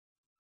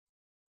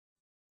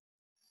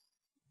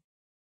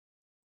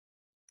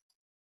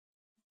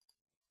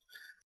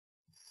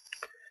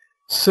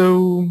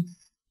So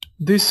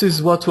this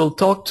is what we'll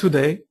talk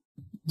today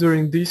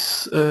during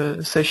this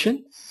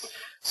session.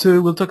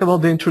 So we'll talk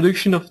about the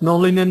introduction of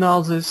nonlinear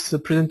analysis, the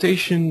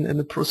presentation and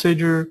the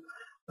procedure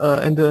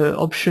and the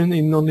option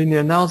in nonlinear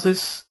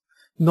analysis,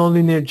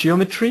 nonlinear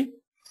geometry,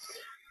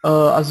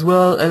 as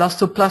well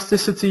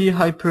elastoplasticity,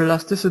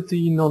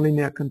 hyperelasticity,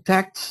 nonlinear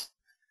contacts,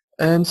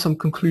 and some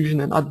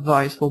conclusion and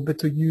advice for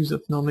better use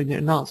of nonlinear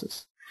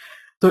analysis.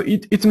 So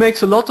it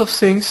makes a lot of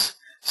sense.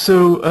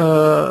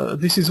 So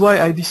this is why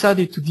I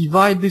decided to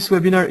divide this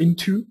webinar in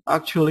two,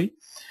 actually.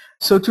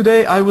 So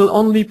today I will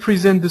only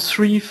present the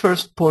three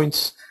first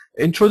points: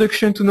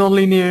 introduction to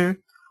nonlinear,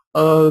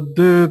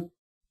 the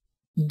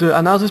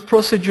analysis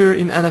procedure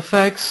in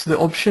NFX, the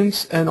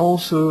options, and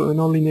also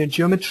nonlinear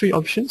geometry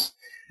options.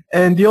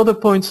 And the other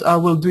points I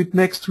will do it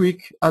next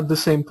week at the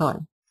same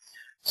time.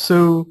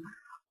 So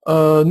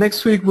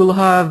next week we'll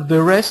have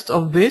the rest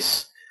of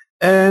this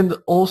and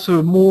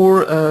also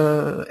more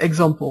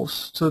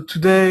examples. So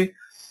today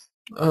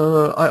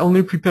I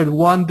only prepared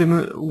one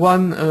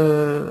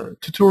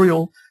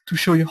tutorial to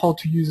show you how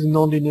to use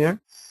nonlinear.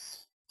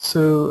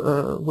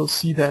 So we'll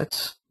see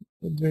that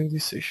during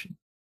this session.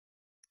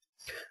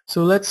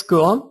 So let's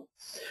go on.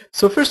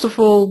 So first of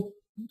all,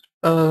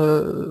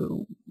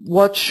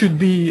 what should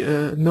be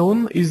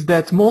known is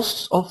that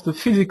most of the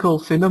physical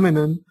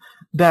phenomena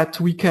that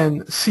we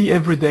can see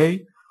every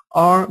day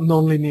are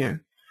nonlinear.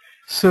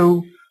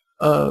 So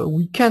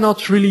we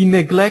cannot really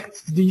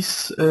neglect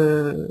this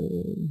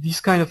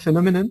kind of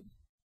phenomenon.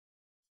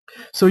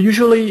 So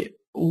usually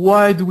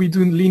why do we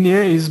do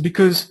linear is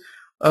because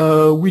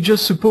we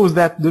just suppose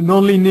that the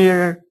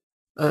nonlinear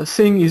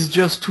thing is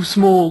just too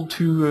small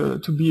to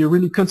be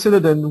really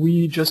considered, and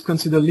we just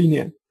consider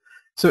linear.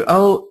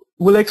 So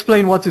we'll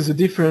explain what is the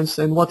difference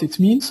and what it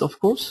means, of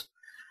course.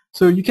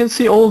 So you can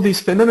see all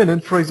these phenomena,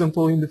 for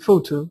example, in the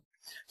photo.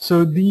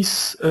 So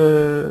this,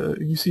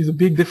 you see the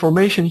big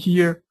deformation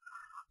here.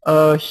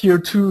 Here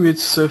too,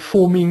 it's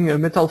forming,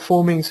 metal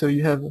forming, so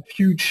you have a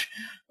huge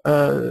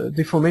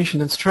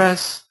deformation and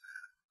stress,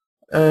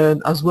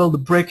 and as well the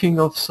breaking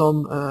of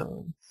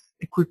some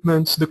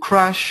equipment, the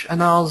crash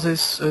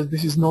analysis,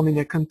 this is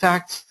nonlinear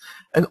contacts,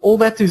 and all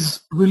that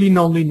is really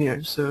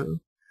nonlinear.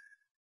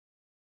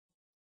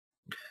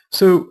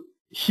 So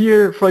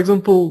here, for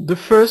example, the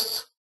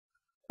first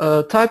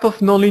type of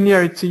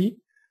nonlinearity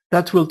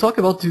that we'll talk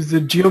about is the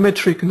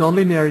geometric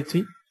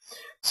nonlinearity.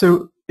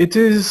 So it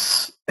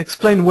is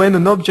explained when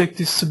an object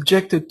is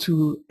subjected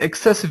to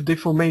excessive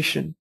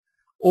deformation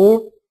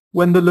or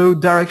when the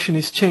load direction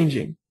is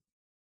changing.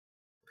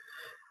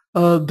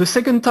 The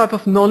second type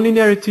of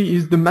nonlinearity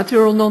is the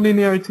material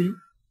nonlinearity.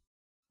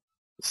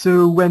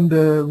 So when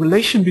the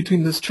relation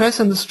between the stress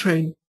and the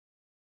strain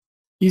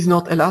is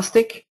not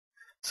elastic,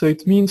 so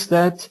it means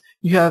that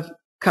you have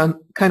kind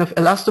of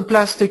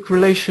elastoplastic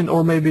relation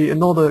or maybe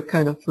another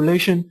kind of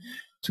relation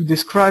to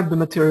describe the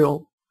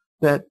material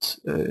that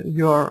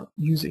you are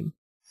using.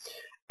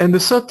 And the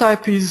third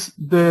type is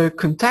the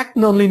contact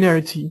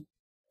nonlinearity.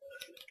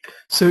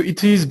 So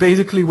it is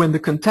basically when the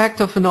contact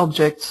of an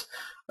object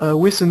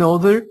with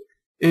another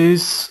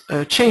is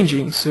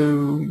changing.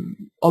 So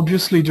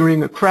obviously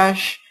during a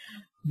crash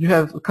you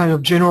have a kind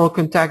of general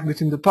contact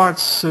between the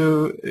parts,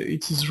 so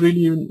it is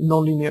really a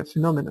nonlinear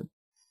phenomenon.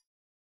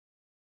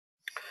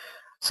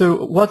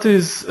 So what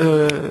is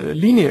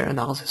linear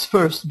analysis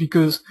first?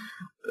 Because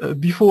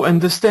before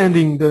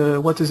understanding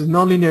what is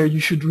nonlinear, you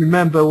should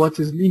remember what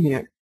is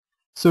linear.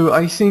 So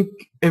I think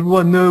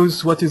everyone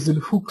knows what is the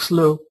Hooke's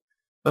law,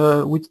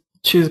 which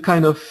is a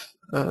kind of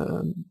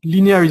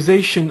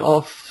linearization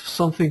of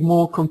something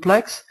more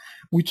complex,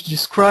 which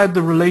describes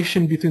the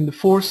relation between the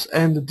force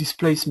and the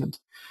displacement.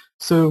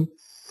 So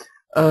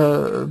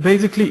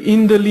basically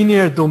in the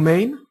linear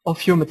domain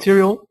of your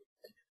material,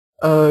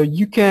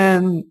 you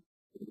can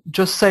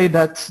just say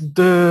that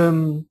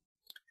the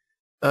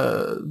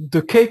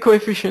K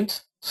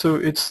coefficient, so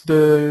it's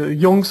the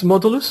Young's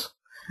modulus,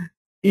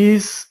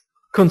 is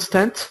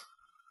constant,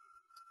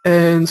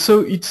 and so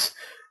it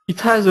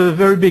has a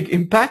very big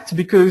impact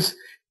because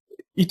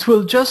it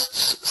will just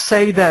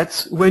say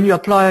that when you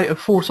apply a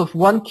force of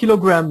 1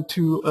 kilogram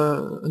to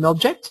an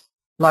object,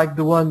 like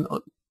the one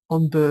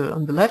on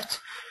the left,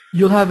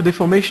 you'll have a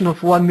deformation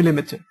of 1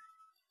 millimeter.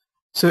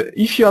 So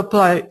if you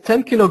apply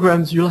 10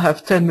 kilograms, you'll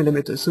have 10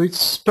 millimeters. So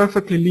it's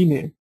perfectly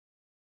linear.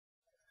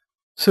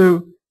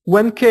 So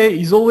when K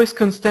is always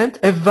constant,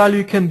 F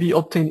value can be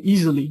obtained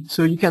easily.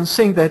 So you can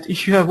think that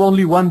if you have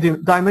only one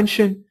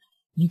dimension,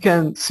 you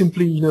can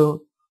simply,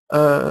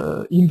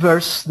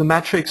 inverse the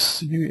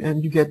matrix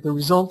and you get the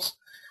results.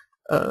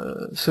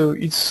 So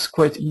it's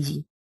quite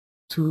easy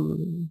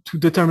to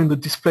determine the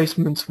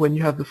displacement when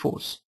you have the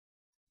force.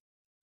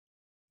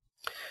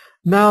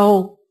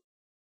 Now,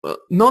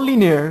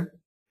 nonlinear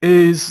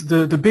is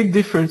the big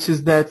difference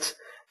is that,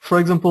 for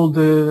example,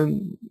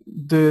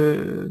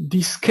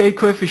 this K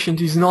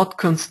coefficient is not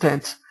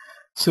constant.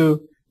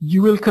 So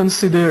you will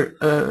consider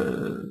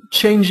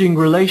changing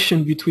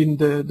relation between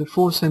the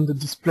force and the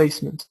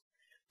displacement.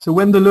 So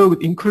when the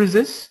load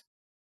increases,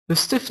 the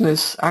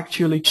stiffness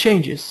actually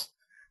changes.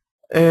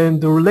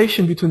 and the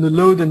relation between the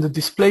load and the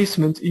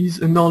displacement is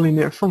a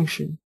nonlinear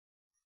function.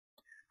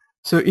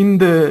 So in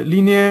the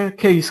linear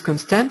k is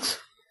constant,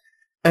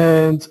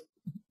 and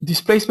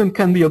displacement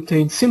can be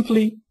obtained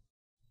simply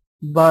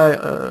by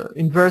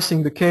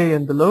inversing the k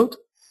and the load.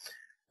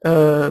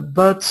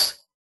 But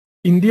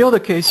in the other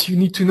case, you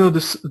need to know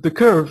the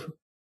curve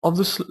of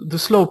the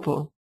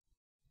slope.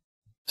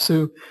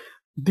 So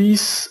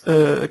this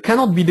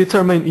cannot be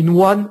determined in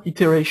one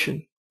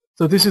iteration.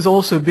 So this is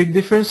also a big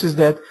difference, is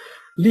that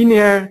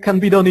linear can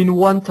be done in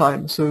one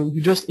time. So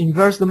you just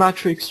inverse the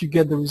matrix, you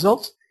get the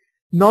result.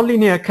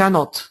 Nonlinear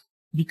cannot,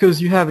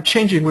 because you have a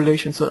changing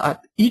relation. So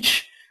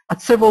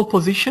at several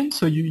positions,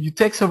 so you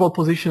take several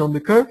positions on the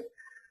curve,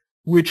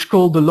 which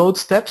called the load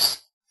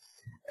steps.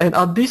 And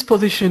at this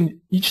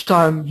position, each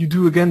time you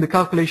do again the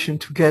calculation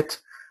to get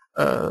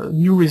a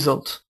new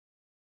result.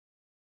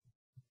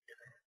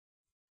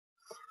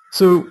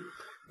 So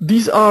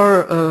these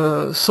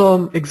are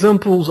some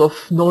examples of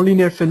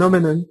nonlinear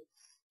phenomenon.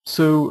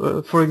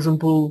 So for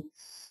example,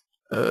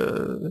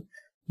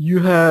 you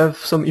have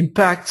some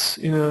impacts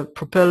in a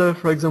propeller,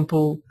 for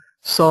example,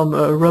 some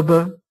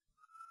rubber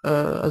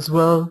as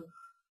well,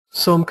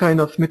 some kind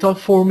of metal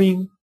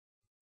forming,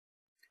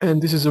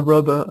 and this is a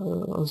rubber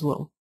as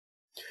well.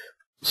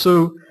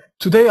 So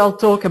today I'll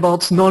talk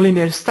about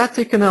nonlinear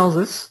static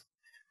analysis,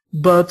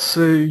 but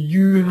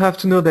you have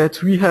to know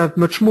that we have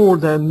much more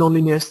than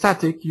nonlinear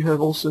static. You have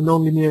also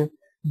nonlinear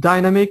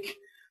dynamic,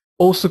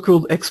 also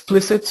called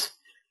explicit,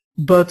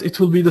 but it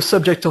will be the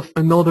subject of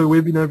another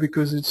webinar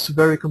because it's a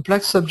very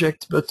complex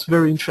subject, but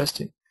very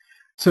interesting.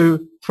 So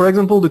for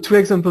example, the two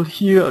examples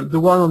here, the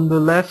one on the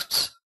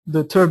left,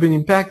 the turbine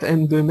impact,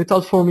 and the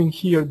metal forming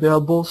here, they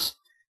are both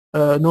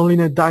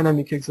nonlinear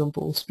dynamic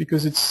examples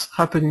because it's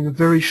happening in a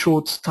very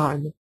short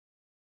time.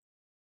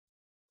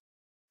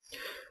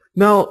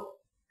 Now,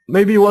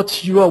 maybe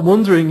what you are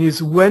wondering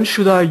is, when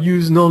should I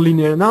use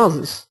nonlinear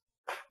analysis?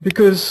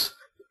 Because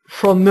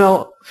from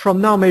now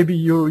maybe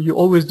you're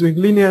always doing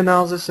linear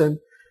analysis, and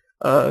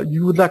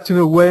you would like to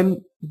know,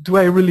 when do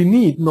I really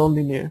need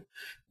nonlinear?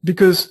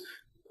 Because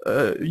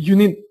you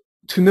need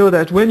to know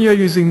that when you're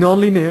using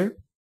nonlinear,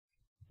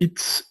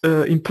 it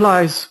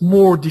implies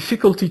more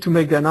difficulty to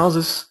make the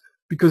analysis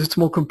because it's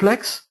more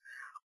complex.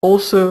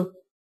 Also,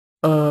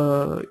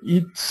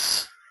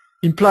 it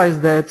implies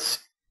that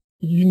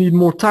you need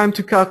more time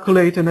to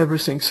calculate and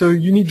everything. So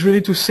you need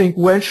really to think,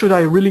 when should I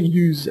really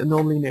use a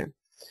nonlinear?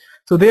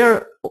 So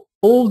there,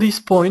 all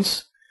these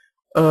points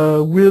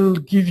will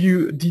give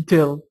you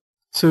detail.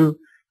 So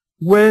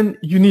when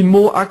you need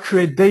more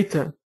accurate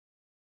data,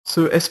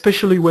 so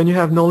especially when you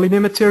have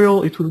nonlinear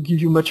material, it will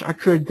give you much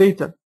accurate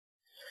data.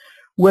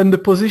 When the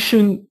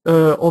position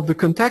of the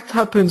contact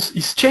happens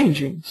is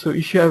changing, so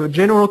if you have a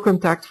general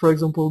contact, for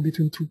example,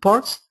 between two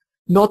parts,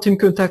 not in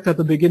contact at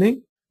the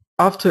beginning,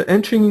 after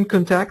entering in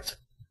contact,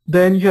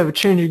 then you have a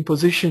changing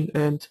position,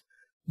 and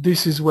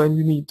this is when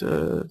you need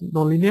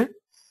nonlinear.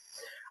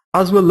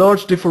 As well,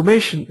 large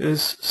deformation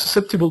is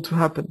susceptible to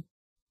happen.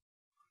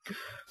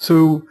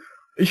 So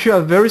if you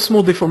have very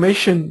small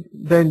deformation,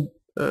 then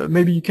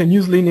maybe you can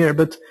use linear,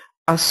 but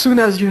as soon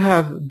as you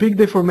have big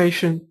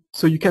deformation,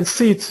 so you can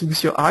see it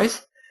with your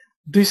eyes,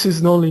 this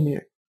is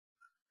nonlinear.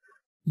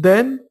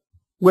 Then,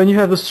 when you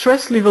have a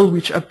stress level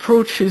which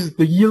approaches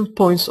the yield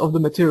points of the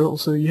material,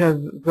 so you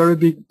have very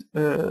big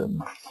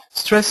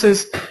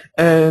stresses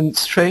and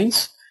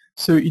strains,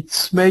 so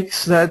it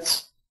makes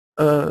that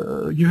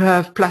you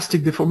have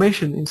plastic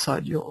deformation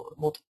inside your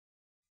model.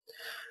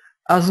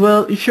 As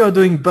well, if you are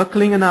doing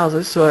buckling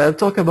analysis, so I'll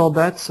talk about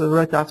that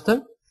right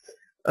after,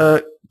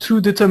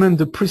 to determine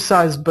the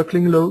precise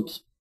buckling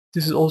loads,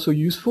 this is also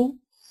useful.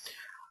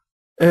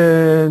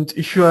 And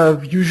if you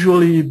have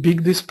usually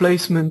big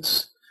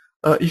displacements,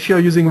 if you are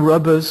using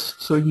rubbers,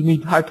 so you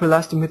need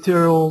hyperelastic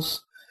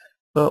materials,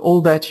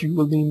 all that you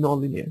will need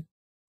nonlinear.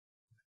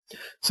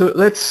 So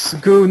let's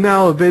go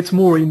now a bit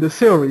more in the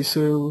theory.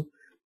 So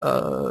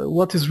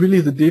what is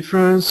really the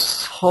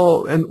difference,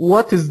 how, and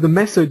what is the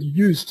method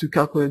used to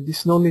calculate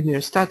this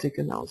nonlinear static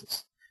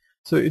analysis?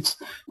 So it's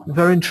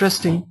very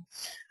interesting.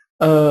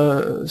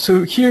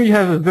 So here you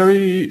have a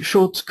very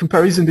short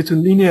comparison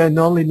between linear and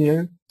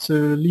nonlinear. So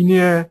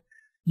linear,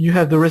 you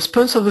have the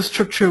response of the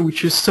structure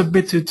which is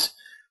submitted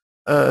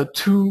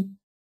to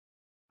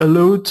a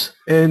load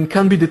and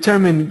can be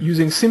determined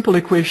using simple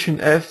equation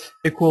F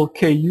equal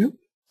KU,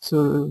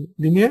 so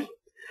linear.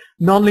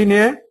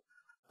 Nonlinear,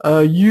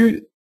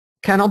 you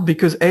cannot,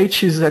 because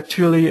H is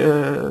actually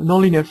a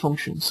nonlinear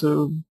function.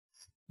 So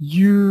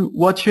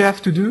what you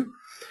have to do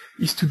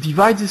is to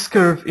divide this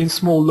curve in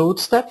small load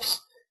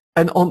steps,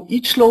 and on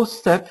each load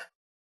step,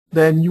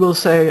 then you will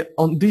say,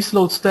 on this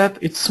load step,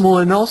 it's small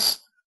enough,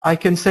 I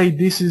can say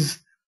this is,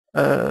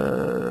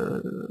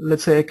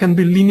 let's say, I can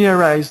be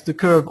linearized the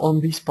curve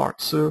on this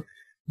part. So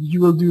you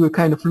will do a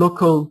kind of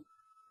local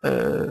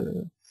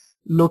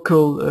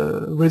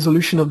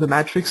resolution of the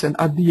matrix, and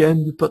at the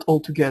end you put all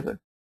together.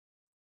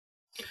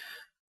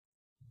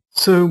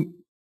 So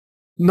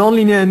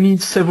nonlinear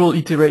needs several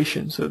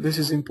iterations, so this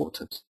is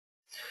important.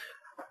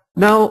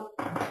 Now,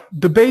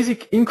 the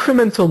basic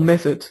incremental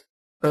method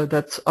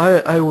that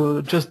I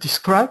will just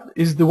describe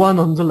is the one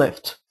on the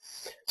left.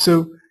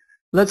 So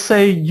let's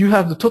say you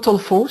have the total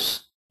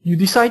force, you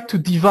decide to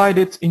divide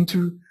it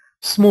into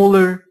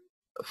smaller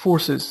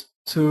forces,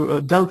 so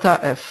delta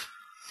F.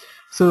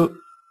 So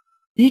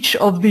each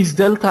of these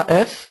delta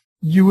F,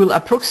 you will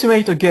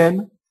approximate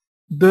again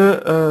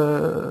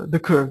the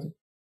curve.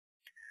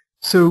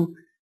 So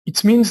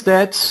it means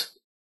that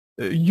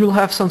you'll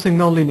have something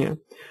nonlinear.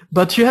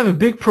 But you have a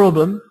big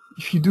problem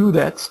if you do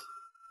that,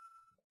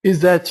 is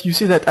that you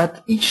see that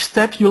at each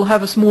step you'll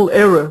have a small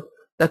error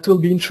that will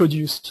be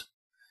introduced.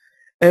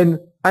 And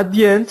at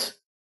the end,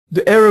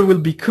 the error will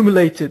be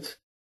cumulated.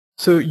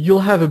 So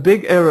you'll have a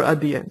big error at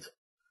the end.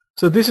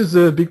 So this is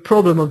the big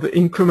problem of the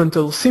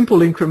incremental, simple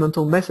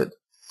incremental method.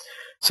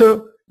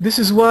 So this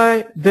is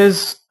why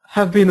there's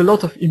have been a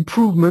lot of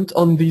improvement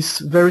on this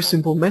very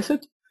simple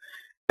method.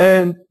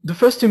 And the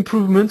first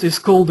improvement is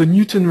called the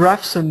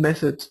Newton-Raphson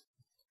method.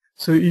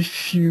 So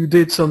if you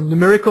did some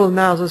numerical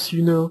analysis,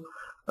 you know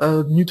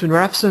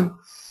Newton-Raphson.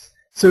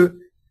 So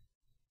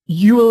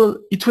it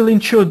will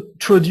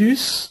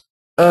introduce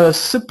a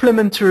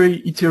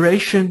supplementary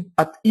iteration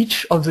at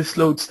each of this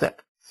load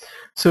step.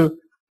 So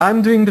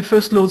I'm doing the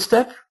first load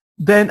step,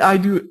 then I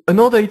do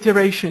another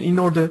iteration in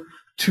order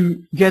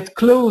to get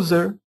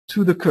closer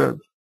to the curve.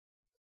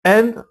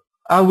 And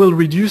I will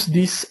reduce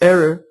this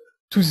error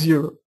to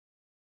 0.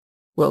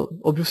 Well,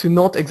 obviously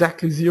not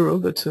exactly 0,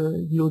 but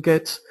you'll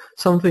get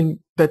something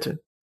better.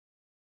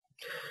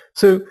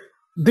 So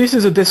this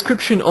is a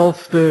description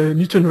of the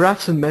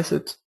Newton-Raphson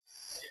method.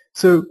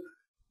 So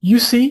you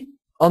see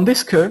on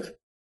this curve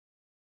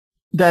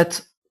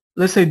that,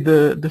 let's say,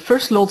 the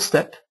first load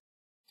step,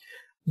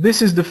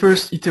 this is the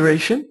first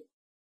iteration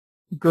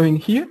going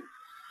here.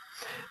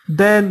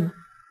 Then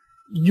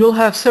you'll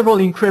have several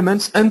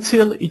increments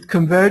until it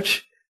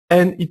converge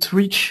and it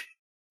reach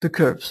the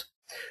curves.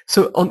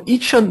 So on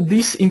each of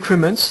these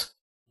increments,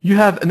 you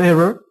have an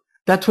error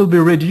that will be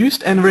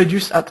reduced and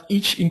reduced at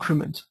each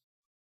increment.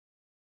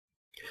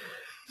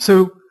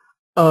 So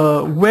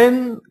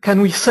when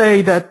can we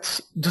say that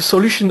the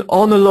solution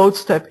on a load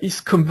step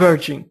is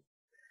converging?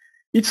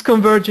 It's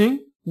converging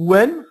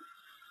when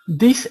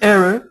this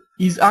error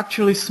is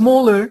actually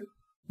smaller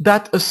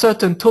than a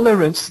certain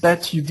tolerance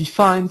that you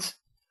defined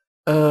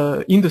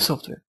in the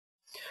software.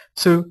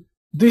 So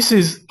this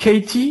is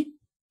KT,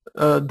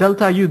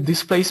 delta U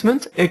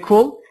displacement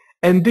equal,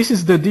 and this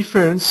is the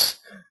difference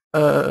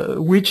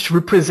which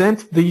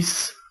represents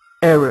this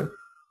error.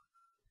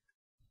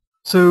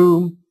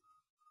 So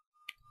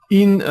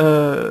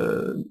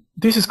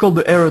this is called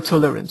the error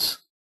tolerance.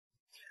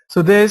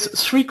 So there's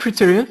 3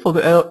 criteria for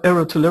the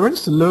error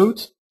tolerance: the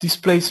load,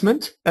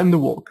 displacement, and the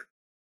work.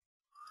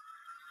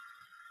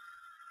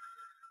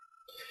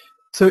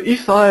 So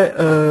if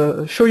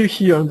I show you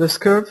here on this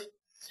curve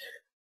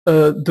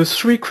the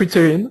 3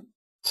 criterion,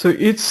 so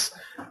it's,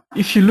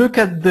 if you look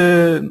at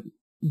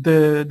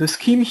the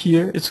scheme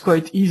here, it's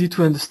quite easy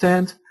to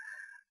understand.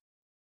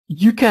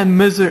 You can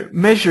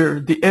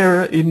measure the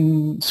error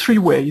in 3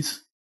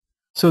 ways.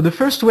 So the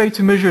first way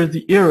to measure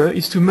the error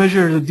is to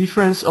measure the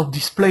difference of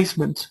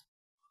displacement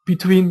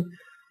between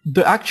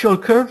the actual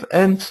curve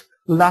and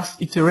the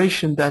last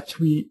iteration that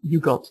you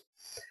got.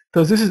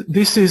 So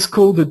this is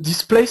called the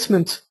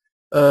displacement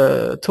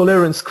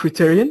tolerance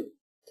criterion.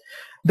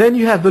 Then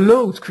you have the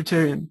load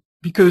criterion,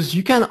 because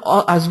you can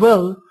as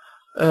well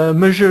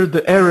measure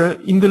the error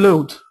in the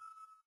load.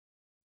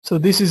 So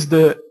this is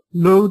the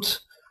load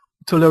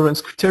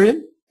tolerance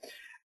criterion.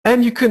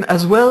 And you can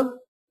as well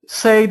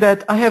say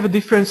that I have a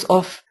difference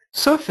of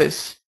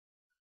surface,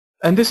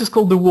 and this is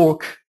called the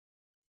work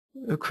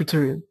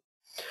criterion.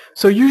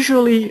 So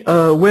usually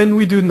when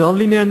we do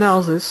nonlinear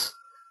analysis,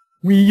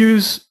 we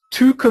use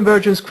 2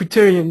 convergence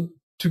criterion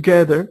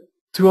together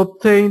to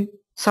obtain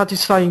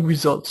satisfying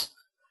results.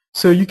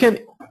 So you can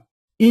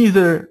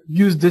either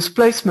use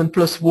displacement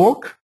plus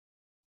work,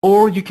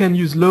 or you can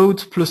use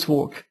load plus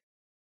work.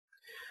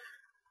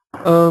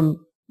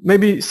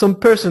 Maybe some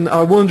person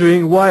are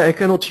wondering why I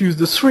cannot use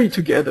the 3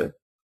 together.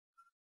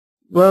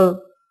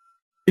 Well,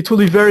 it will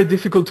be very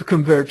difficult to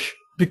converge,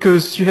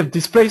 because you have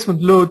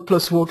displacement, load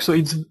plus work, so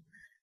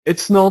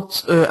it's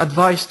not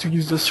advised to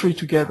use the 3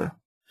 together.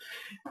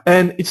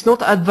 And it's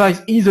not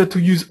advised either to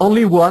use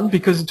only one,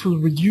 because it will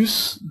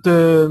reduce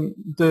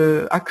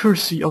the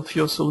accuracy of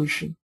your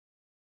solution.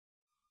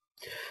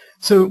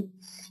 So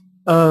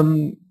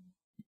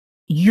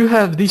you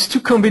have these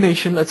 2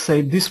 combinations, let's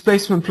say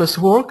displacement plus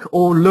work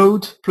or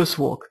load plus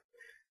work.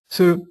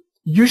 So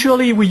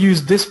usually we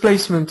use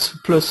displacement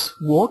plus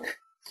work,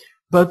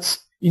 but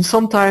in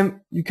some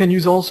time you can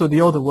use also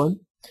the other one.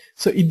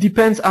 So it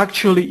depends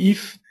actually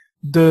if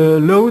the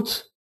load,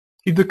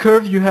 if the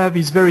curve you have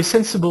is very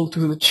sensible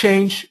to the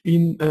change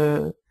in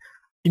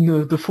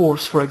the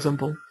force, for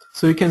example.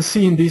 So you can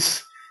see in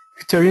this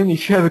criterion,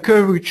 if you have a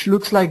curve which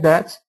looks like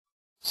that,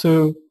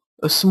 so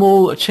a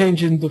small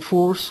change in the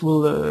force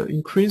will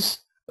increase,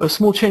 a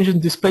small change in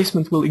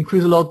displacement will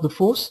increase a lot the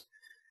force.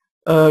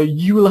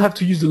 You will have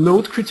to use the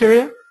load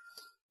criteria.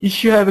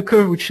 if you have a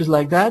curve which is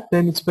like that,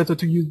 then it's better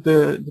to use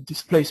the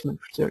displacement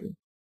criterion.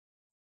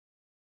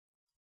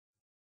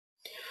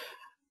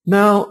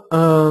 Now,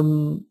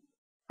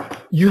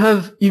 you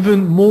have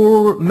even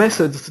more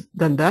methods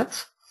than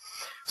that.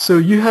 So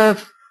you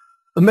have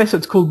a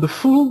method called the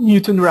full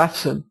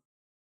Newton-Raphson.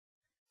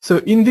 So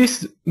in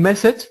this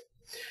method,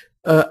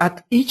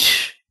 at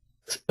each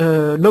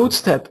load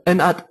step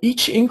and at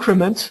each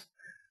increment,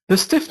 the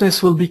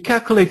stiffness will be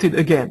calculated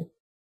again.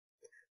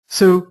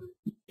 So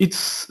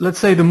it's, let's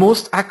say, the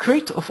most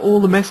accurate of all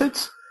the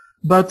methods,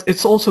 but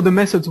it's also the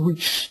method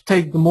which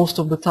take the most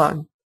of the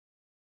time.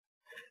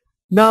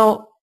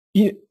 Now,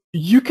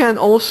 you can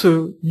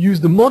also use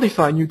the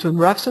modified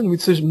Newton-Raphson,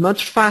 which is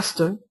much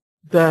faster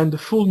than the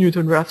full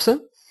Newton-Raphson.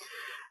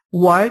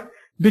 Why?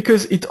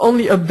 Because it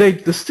only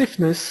updates the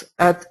stiffness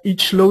at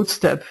each load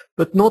step,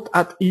 but not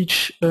at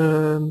each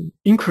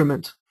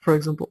increment, for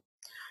example.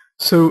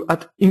 So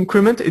at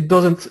increment, it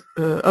doesn't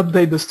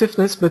update the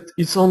stiffness, but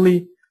it's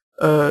only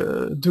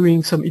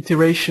doing some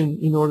iteration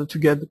in order to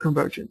get the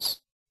convergence.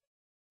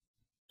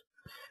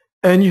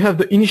 And you have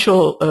the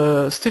initial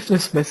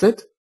stiffness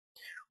method,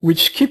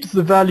 which keeps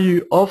the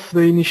value of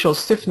the initial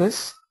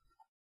stiffness.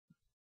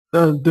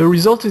 The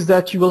result is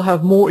that you will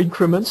have more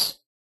increments,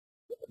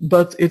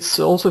 but it's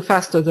also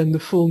faster than the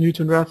full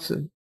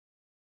Newton-Raphson.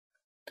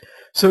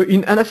 So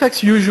in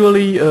NFX,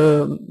 usually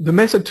the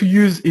method to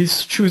use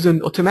is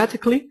chosen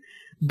automatically,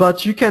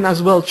 but you can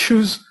as well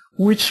choose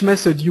which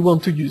method you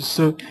want to use.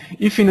 So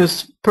if in a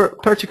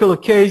particular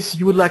case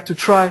you would like to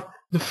try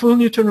the full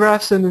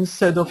Newton-Raphson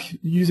instead of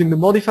using the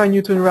modified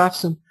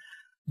Newton-Raphson,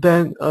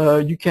 then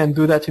you can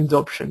do that in the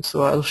option.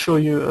 So I'll show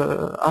you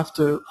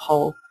after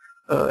how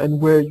and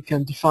where you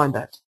can define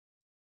that.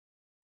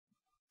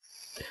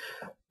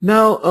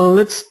 Now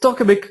let's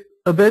talk a bit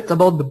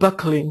about the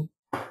buckling,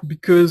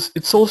 because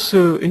it's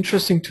also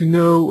interesting to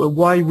know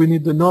why we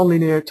need the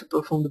nonlinear to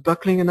perform the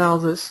buckling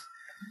analysis.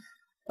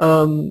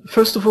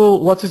 First of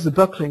all, what is the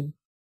buckling?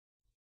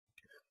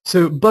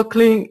 So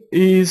buckling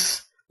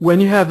is when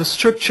you have a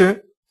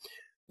structure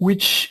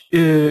which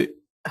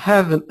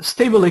have a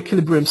stable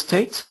equilibrium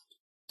state.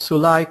 So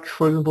like,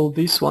 for example,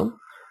 this one,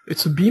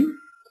 it's a beam.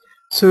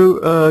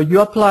 So you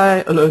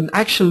apply an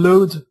axial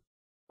load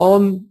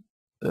on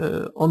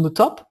the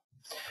top,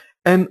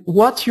 and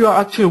what you are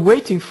actually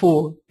waiting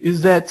for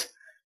is that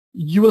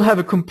you will have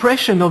a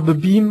compression of the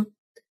beam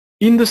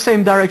in the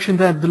same direction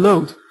that the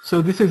load.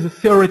 So this is a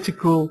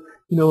theoretical,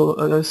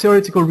 a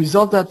theoretical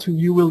result that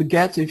you will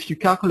get if you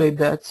calculate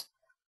that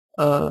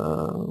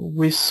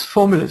with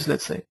formulas,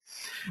 let's say.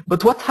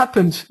 But what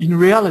happens in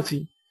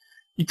reality?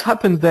 It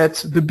happens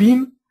that the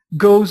beam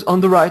goes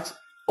on the right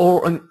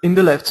or in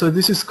the left. So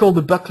this is called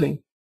the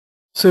buckling.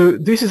 So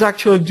this is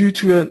actually due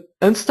to an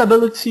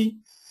instability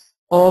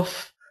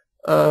of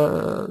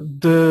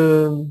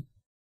the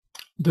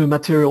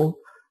material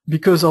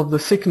because of the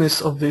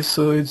thickness of this.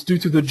 So it's due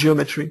to the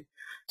geometry.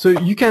 So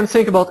you can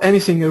think about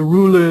anything, a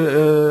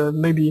ruler,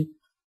 maybe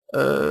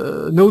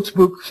a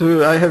notebook.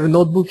 So I have a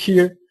notebook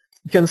here.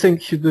 You can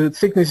think the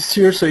thickness is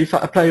here. So if I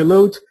apply a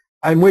load,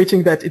 I'm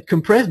waiting that it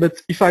compress,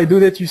 but if I do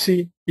that, you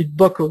see it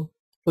buckle.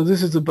 So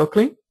this is the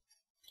buckling.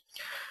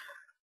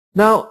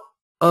 Now,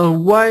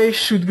 why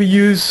should we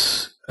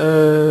use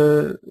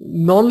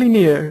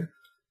nonlinear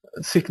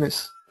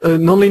thickness,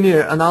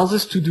 nonlinear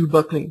analysis to do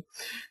buckling?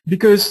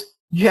 Because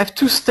you have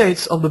two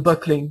states of the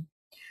buckling.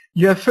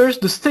 You have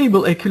first the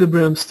stable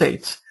equilibrium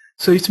state.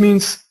 So it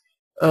means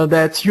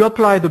that you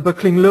apply the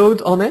buckling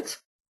load on it,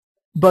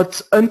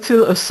 but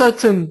until a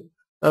certain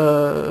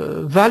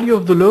value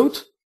of the load,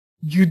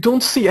 you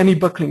don't see any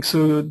buckling.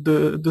 So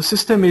the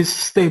system is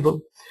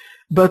stable.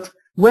 But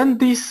when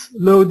this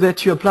load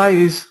that you apply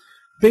is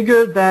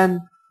bigger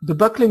than the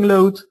buckling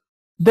load,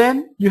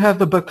 then you have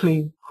the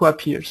buckling who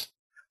appears.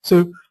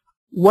 So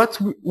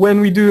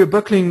when we do a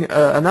buckling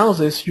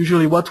analysis,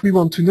 usually what we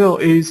want to know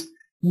is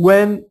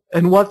when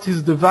and what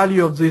is the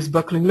value of this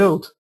buckling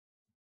load.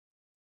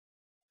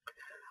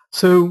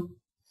 So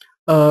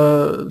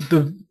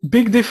the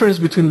big difference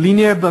between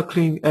linear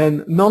buckling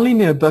and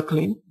nonlinear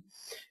buckling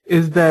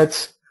is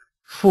that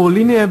for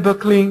linear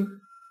buckling,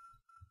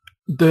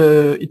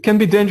 it can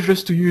be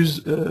dangerous to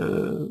use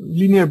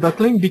linear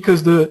buckling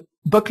because the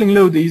buckling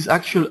load is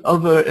actually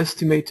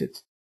overestimated.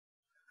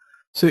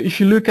 So if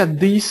you look at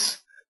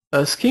this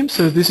scheme,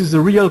 so this is the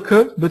real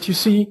curve, but you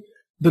see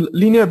the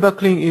linear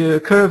buckling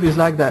curve is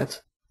like that.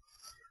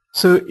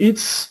 So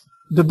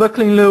the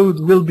buckling load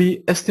will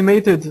be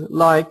estimated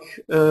like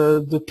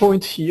the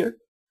point here,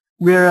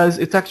 whereas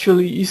it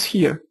actually is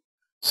here.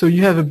 So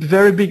you have a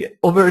very big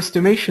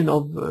overestimation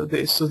of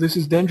this, so this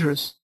is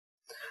dangerous.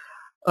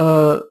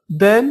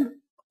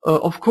 Then,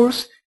 of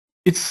course,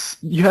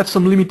 you have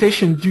some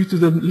limitation due to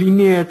the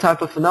linear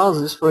type of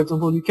analysis. For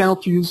example, you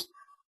cannot use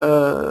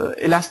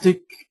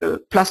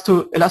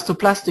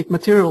elastoplastic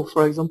material,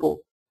 for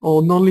example,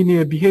 or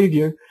nonlinear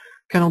behavior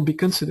cannot be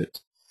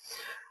considered.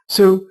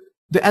 So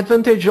the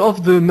advantage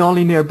of the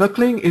nonlinear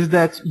buckling is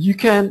that you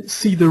can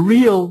see the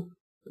real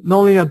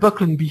nonlinear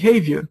buckling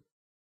behavior.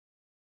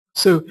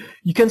 So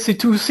you can see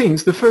two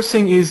things. The first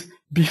thing is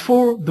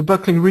before the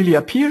buckling really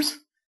appears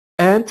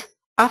and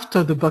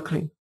after the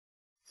buckling.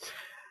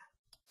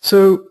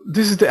 So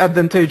this is the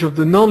advantage of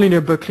the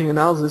nonlinear buckling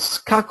analysis.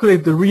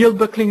 Calculate the real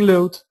buckling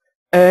load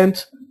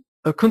and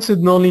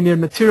consider nonlinear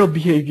material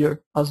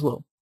behavior as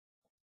well.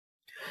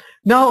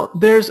 Now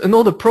there's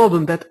another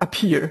problem that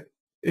appears.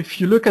 If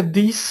you look at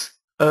this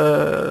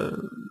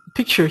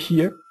picture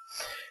here,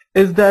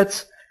 is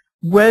that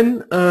when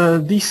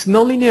this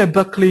nonlinear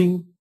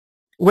buckling,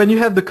 when you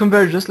have the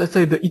convergence, let's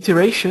say the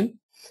iteration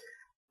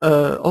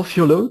of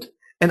your load,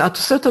 and at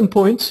a certain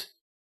point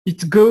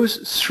it goes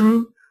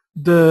through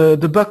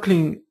the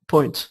buckling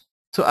point.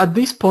 So at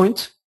this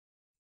point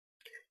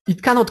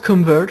it cannot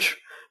converge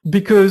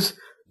because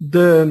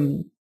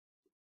the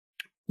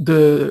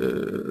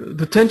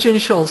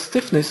tangential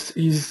stiffness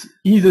is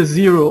either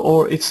 0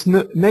 or it's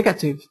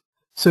negative.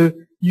 So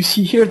you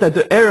see here that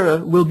the error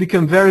will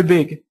become very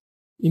big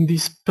in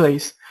this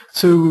place.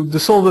 So the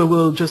solver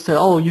will just say,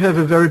 oh, you have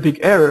a very big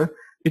error,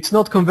 it's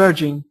not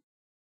converging.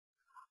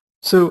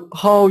 So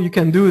how you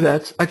can do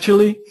that?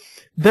 Actually,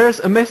 there's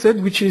a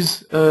method which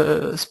is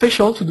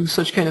special to do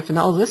such kind of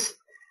analysis,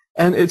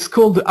 and it's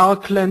called the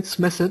arc length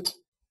method.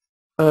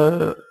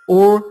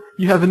 Or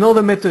you have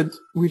another method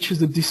which is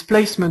the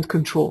displacement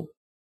control.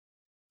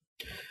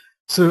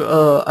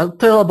 So I'll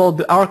tell about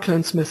the arc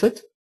length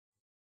method.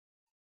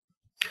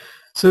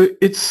 So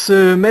it's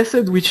a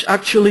method which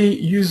actually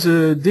uses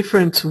a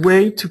different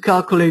way to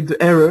calculate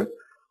the error.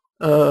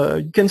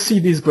 You can see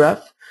this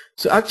graph.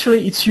 So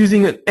actually it's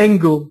using an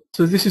angle.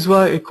 So this is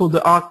why I call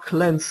the arc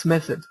length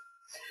method.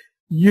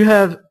 You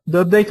have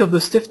the update of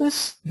the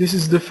stiffness. This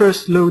is the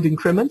first load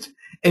increment.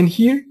 And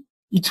here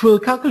it will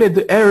calculate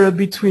the error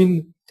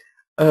between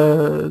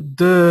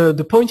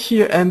the point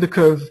here and the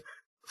curve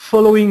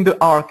following the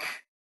arc.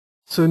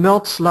 So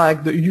not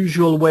like the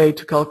usual way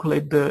to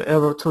calculate the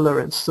error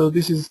tolerance.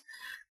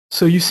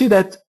 So you see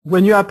that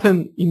when you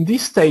happen in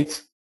this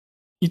state,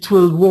 it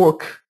will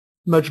work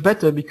much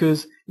better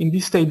because in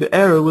this state the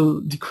error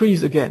will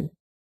decrease again.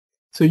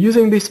 So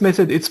using this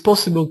method, it's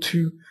possible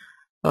to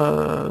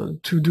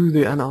do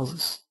the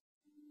analysis.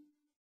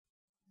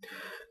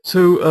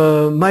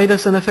 So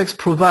midas NFX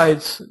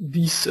provides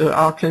this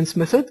arc length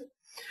method,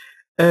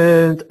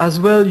 and as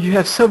well you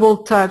have several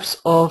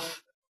types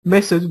of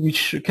methods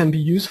which can be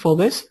used for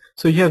this.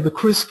 So you have the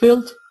cruise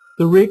field,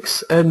 the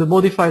Rix, and the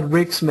modified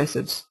Rix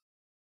methods,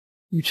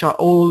 which are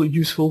all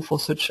useful for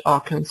such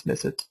arc length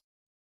method.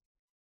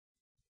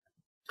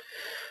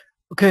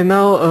 Okay,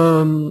 now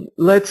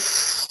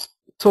let's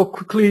talk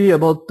quickly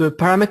about the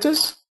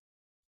parameters.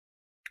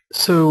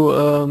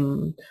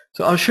 So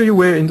I'll show you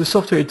where in the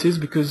software it is,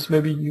 because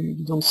maybe you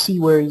don't see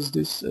where is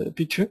this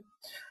picture.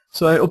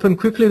 So I open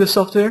quickly the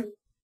software.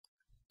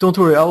 Don't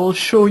worry, I will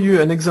show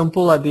you an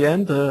example at the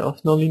end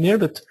of nonlinear,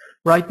 but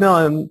right now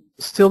I'm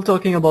still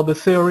talking about the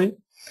theory.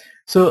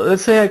 So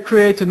let's say I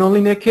create a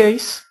nonlinear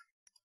case,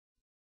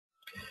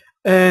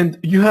 and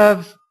you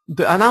have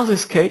the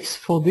analysis case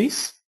for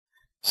this.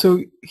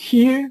 So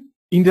here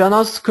in the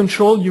analysis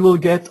control you will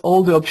get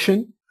all the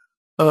options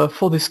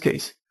for this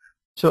case.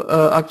 So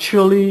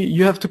actually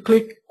you have to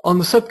click on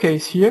the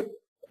subcase here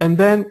and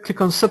then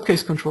click on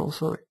subcase control,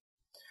 sorry.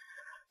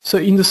 So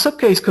in the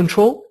subcase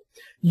control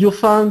you'll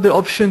find the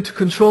option to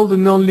control the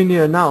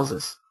nonlinear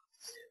analysis.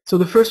 So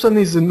the first one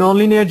is the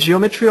nonlinear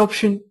geometry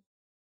option.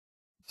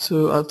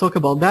 So I'll talk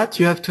about that.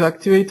 You have to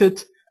activate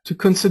it to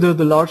consider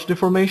the large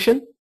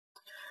deformation.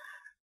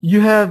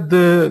 You have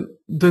the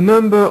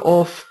number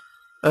of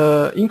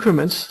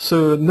increments,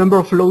 so number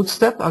of load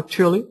step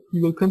actually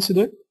you will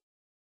consider.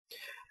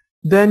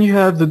 Then you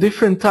have the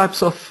different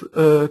types of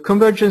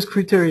convergence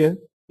criteria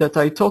that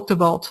I talked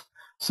about,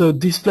 so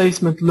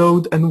displacement,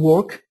 load, and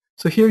work.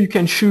 So here you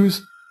can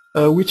choose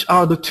which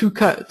are the two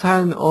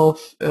kind of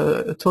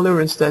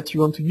tolerance that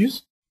you want to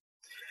use.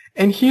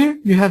 And here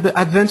you have the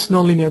advanced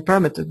nonlinear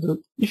parameter.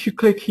 If you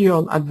click here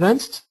on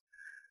advanced,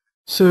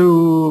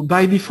 so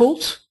by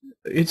default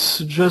it's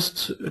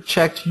just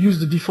checked use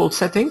the default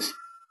settings.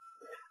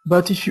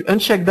 But if you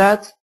uncheck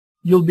that,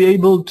 you'll be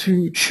able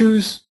to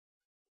choose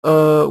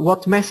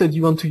what method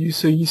you want to use.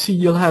 So you see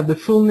you'll have the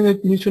full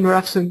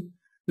Newton-Raphson,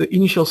 the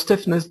initial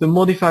stiffness, the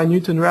modified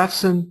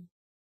Newton-Raphson.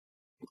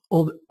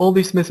 All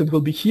these methods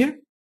will be here.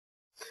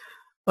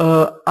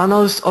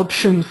 Analysis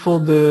option for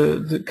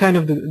the kind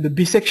of the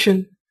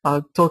bisection.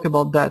 I'll talk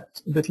about that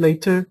a bit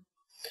later.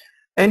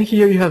 And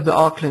here you have the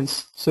arc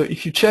length. So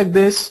if you check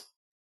this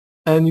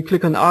and you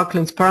click on arc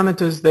length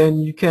parameters, then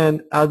you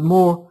can add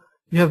more.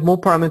 You have more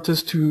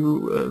parameters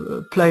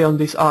to play on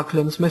this arc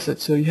length method.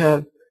 So you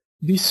have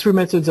these three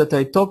methods that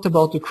I talked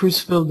about, the cruise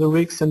field, the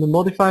Rix, and the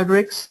modified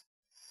Rix,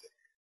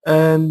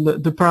 and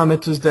the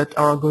parameters that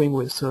are going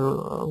with. So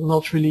I will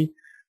not really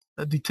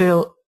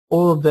detail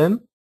all of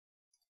them.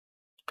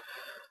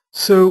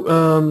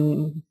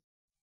 So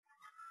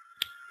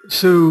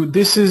so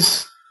this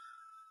is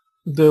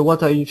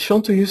what I've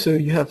shown to you. So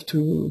you have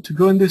to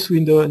go in this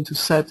window and to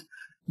set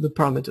the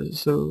parameters.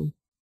 So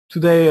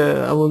today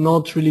I will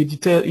not really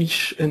detail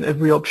each and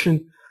every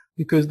option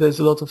because there's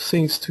a lot of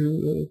things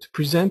to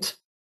present.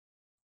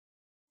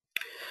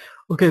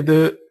 Okay,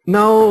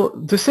 now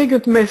the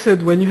second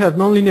method when you have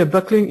nonlinear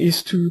buckling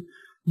is to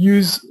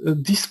use a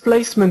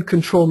displacement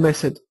control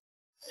method.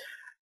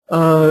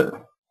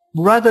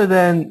 Rather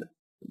than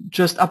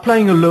just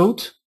applying a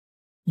load,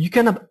 you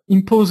can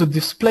impose a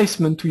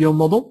displacement to your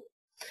model,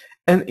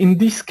 and in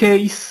this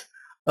case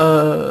it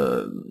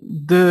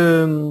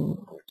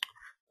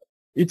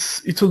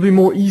will be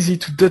more easy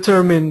to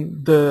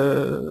determine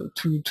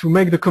to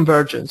make the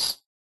convergence.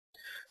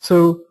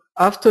 So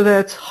after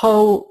that,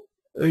 how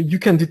you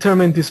can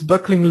determine this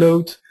buckling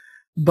load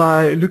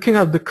by looking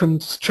at the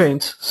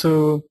constraints.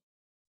 So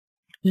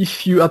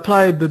if you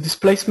apply the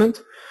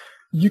displacement,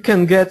 you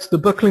can get the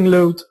buckling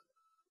load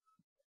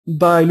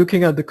by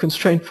looking at the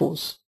constraint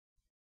force.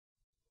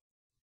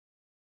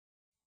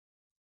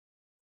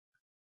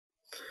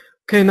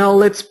 Okay, now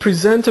let's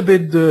present a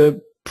bit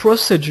the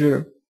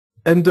procedure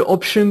and the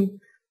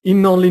option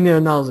in nonlinear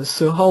analysis.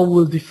 So how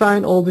we'll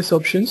define all these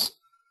options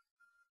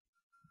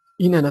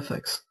in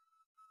NFX.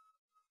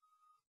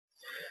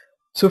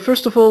 So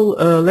first of all,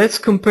 let's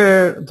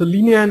compare the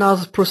linear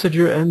analysis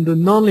procedure and the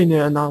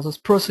nonlinear analysis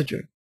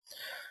procedure.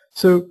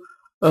 So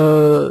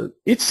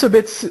it's a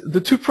bit, the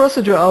two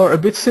procedures are a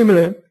bit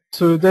similar,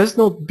 so there's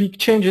no big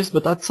changes,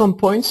 but at some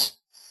points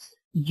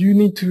you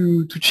need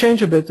to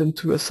change a bit and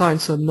to assign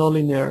some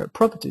nonlinear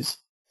properties.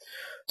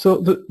 So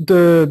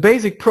the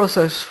basic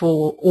process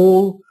for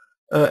all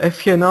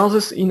FE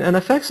analysis in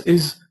NFX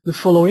is the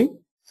following.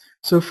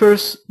 So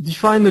first,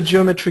 define the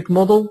geometric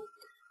model,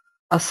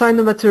 assign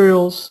the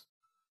materials,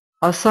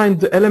 assign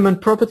the element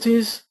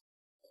properties,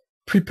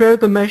 prepare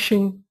the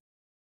meshing,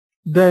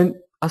 then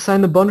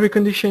assign the boundary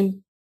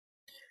condition,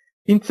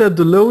 insert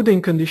the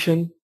loading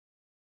condition,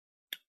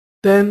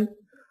 then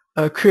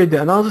create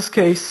the analysis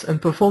case and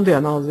perform the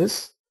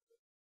analysis,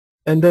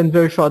 and then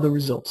verify the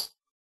results.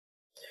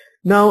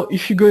 Now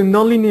if you go in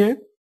nonlinear,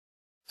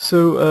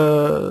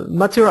 so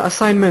material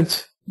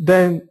assignment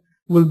then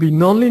will be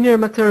nonlinear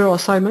material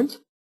assignment.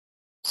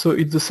 So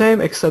it's the same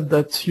except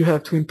that you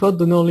have to import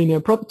the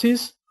nonlinear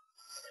properties.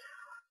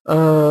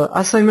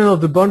 Assignment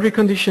of the boundary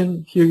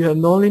condition, here you have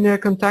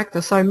nonlinear contact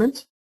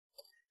assignment,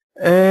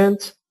 and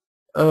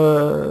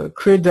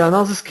create the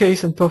analysis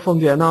case and perform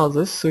the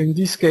analysis. So in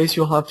this case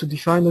you'll have to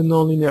define the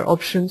nonlinear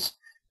options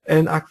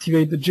and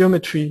activate the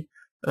geometry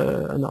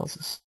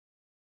analysis.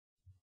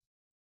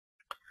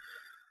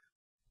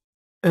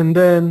 And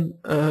then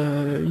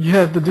you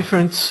have the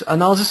different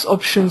analysis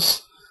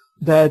options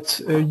that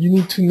you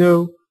need to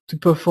know to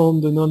perform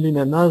the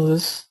nonlinear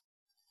analysis.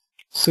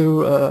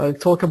 So I'll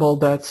talk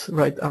about that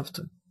right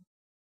after.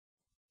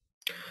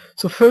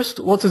 So first,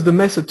 what is the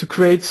method to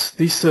create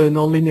this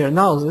nonlinear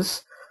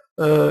analysis?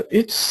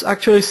 It's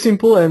actually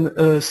simple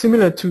and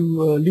similar to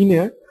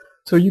linear.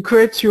 So you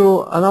create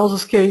your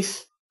analysis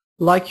case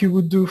like you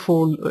would do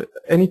for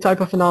any type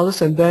of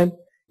analysis, and then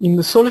in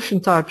the solution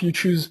type you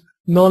choose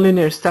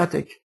nonlinear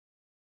static.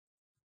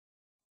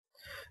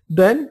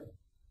 Then,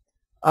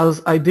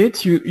 as I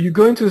did, you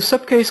go into the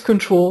subcase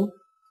control,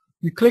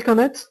 you click on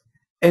it,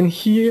 and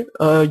here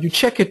you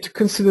check it to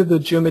consider the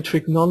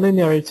geometric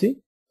nonlinearity.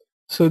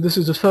 So this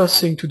is the first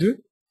thing to do.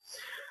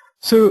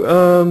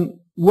 So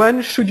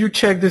when should you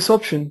check this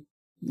option?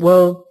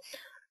 Well,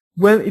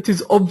 when it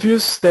is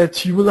obvious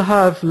that you will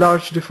have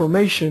large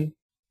deformation,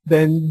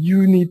 then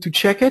you need to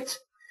check it.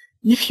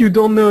 If you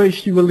don't know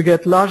if you will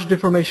get large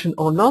deformation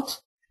or not,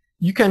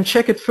 you can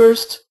check it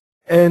first,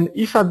 and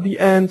if at the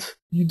end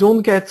you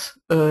don't get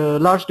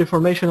large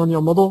deformation on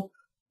your model,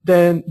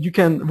 then you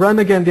can run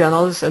again the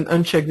analysis and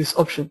uncheck this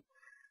option.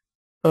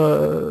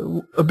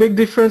 A big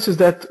difference is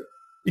that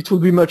it will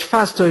be much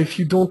faster if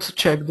you don't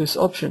check this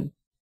option,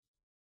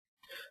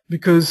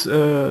 because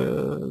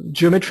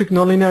geometric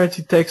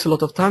nonlinearity takes a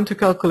lot of time to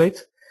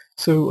calculate.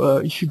 So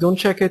if you don't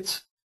check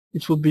it,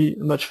 it will be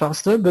much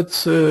faster.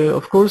 But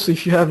of course,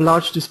 if you have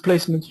large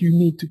displacement, you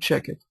need to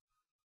check it.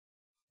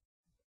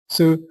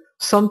 So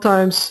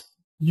sometimes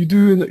you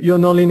do your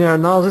nonlinear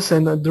analysis,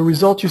 and the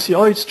result you see,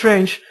 oh, it's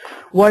strange.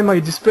 Why my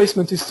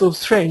displacement is so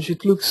strange?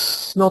 It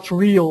looks not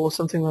real or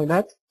something like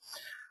that.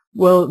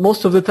 Well,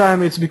 most of the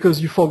time it's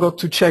because you forgot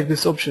to check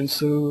this option.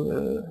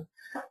 So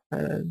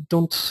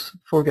don't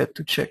forget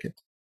to check it.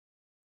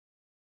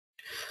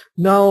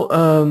 Now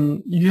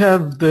you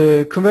have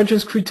the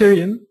convergence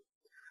criterion.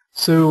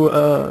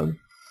 So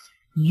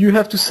you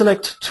have to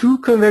select two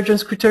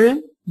convergence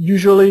criterion.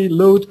 Usually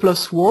load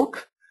plus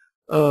work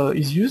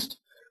is used,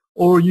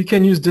 or you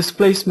can use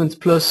displacement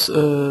plus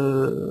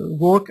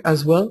work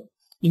as well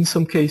in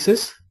some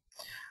cases.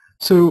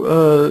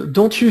 So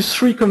don't use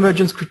 3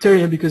 convergence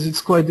criteria because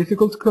it's quite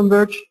difficult to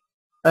converge,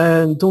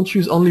 and don't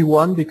use only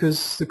one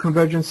because the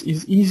convergence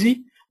is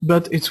easy,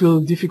 but it's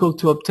really difficult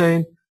to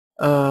obtain,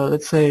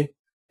 let's say,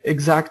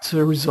 exact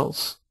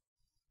results.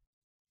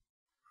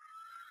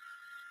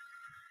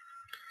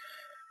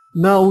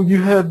 Now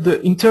you have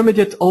the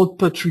intermediate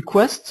output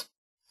request.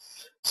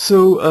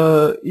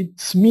 So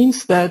it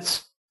means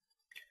that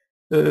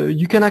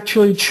you can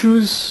actually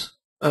choose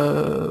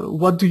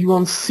what do you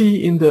want to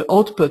see in the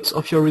output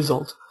of your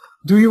result.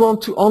 Do you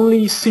want to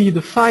only see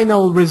the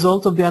final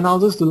result of the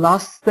analysis, the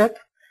last step,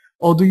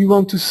 Or do you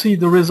want to see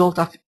the result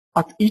at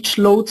each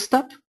load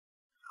step?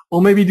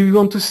 Or maybe do you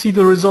want to see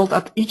the result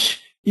at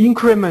each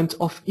increment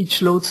of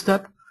each load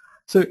step?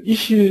 So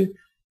if you,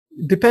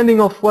 depending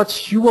on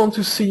what you want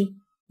to see,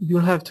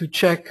 you'll have to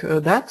check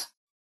that.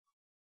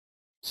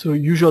 So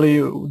usually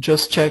you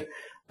just check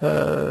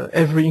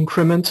every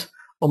increment,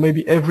 or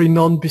maybe every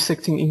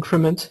non-bisecting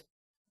increment.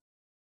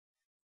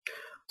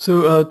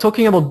 So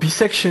talking about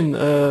bisection,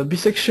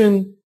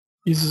 bisection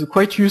is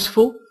quite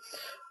useful.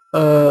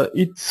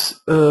 It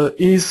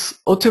is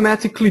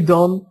automatically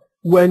done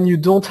when you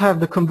don't have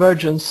the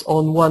convergence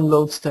on one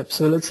load step.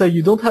 So let's say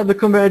you don't have the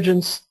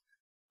convergence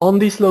on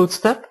this load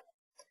step,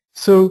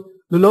 so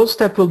the load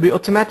step will be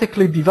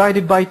automatically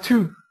divided by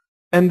 2,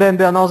 and then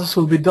the analysis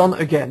will be done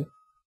again.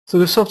 So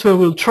the software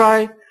will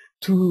try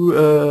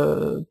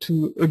to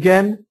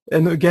again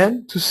and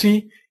again to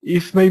see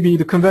if maybe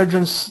the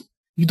convergence,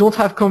 you don't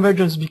have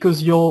convergence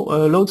because your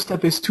load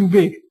step is too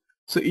big.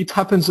 So it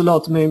happens a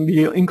lot, maybe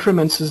your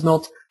increments is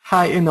not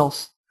high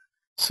enough.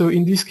 So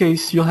in this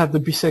case you'll have the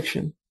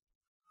bisection.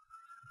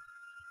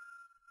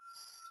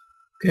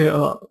 Okay,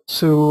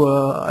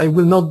 I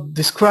will not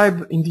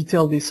describe in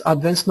detail these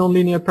advanced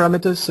nonlinear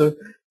parameters, so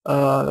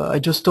I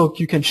just thought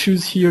you can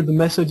choose here the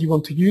method you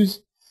want to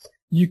use.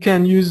 You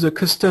can use a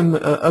custom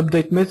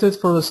update method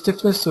for the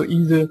stiffness, so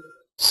either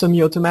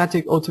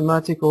semi-automatic,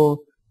 automatic, or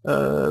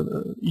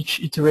each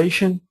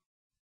iteration.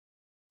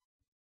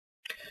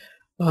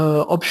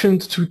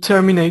 Options to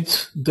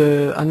terminate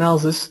the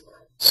analysis.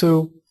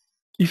 So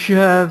if you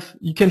have,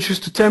 you can choose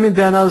to terminate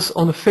the analysis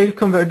on a failed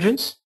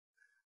convergence.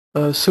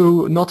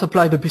 So not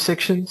apply the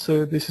bisection,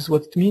 so this is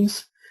what it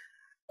means.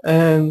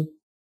 And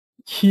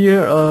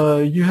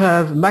here you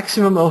have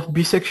maximum of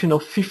bisection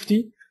of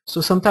 50,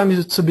 so sometimes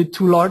it's a bit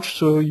too large,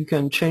 so you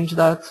can change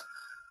that.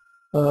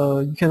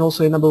 You can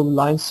also enable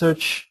line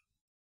search.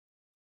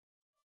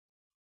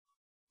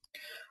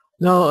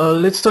 Now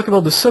let's talk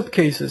about the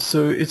subcases.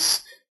 So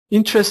it's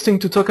interesting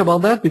to talk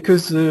about that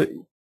because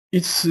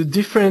it's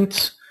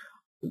different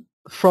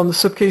from the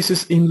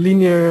subcases in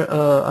linear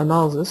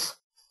analysis.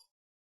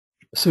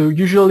 So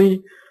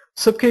usually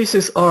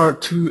subcases are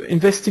to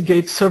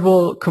investigate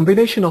several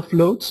combination of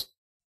loads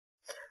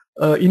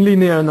in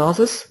linear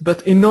analysis,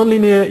 but in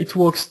nonlinear it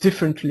works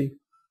differently.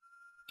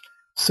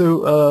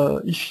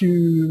 So if you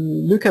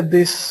look at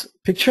this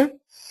picture,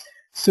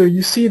 so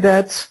you see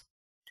that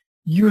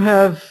you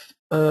have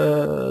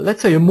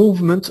let's say a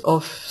movement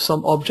of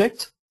some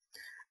object,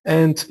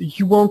 and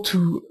you want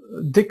to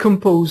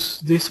decompose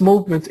this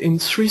movement in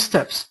 3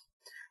 steps.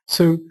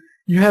 So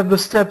you have the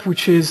step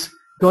which is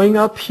going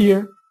up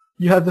here,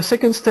 you have the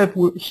second step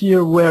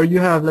here where you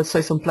have, let's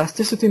say, some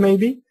plasticity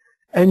maybe,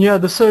 and you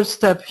have the third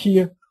step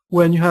here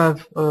when you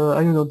have,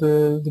 I don't know,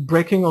 the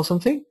breaking or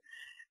something,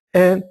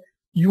 and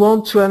you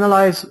want to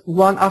analyze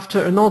one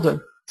after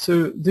another.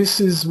 So this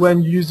is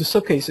when you use the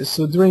subcases.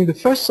 So during the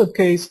first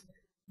subcase,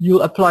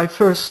 you'll apply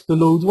first the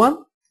load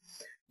 1.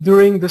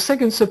 During the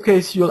second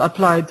subcase, you'll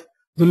apply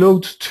the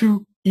load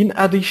 2 in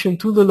addition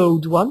to the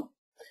load 1.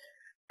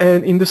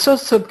 And in the third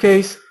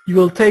subcase, you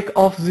will take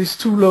off these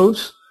 2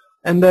 loads,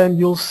 and then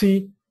you'll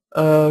see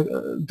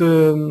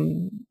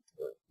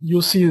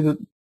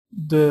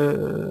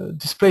the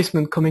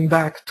displacement coming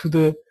back to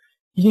the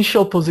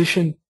initial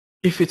position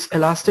if it's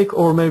elastic,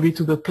 or maybe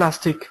to the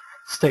plastic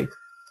state.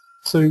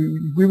 So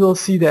we will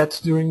see that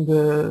during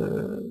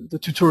the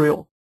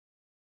tutorial.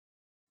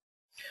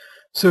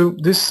 So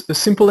this a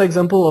simple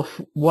example of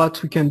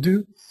what we can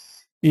do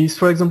is,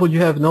 for example,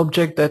 you have an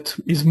object that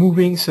is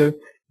moving, so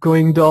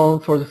going down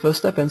for the first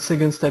step and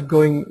second step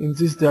going in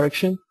this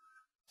direction.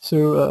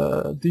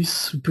 So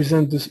this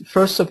represents the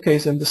first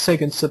subcase and the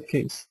second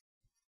subcase.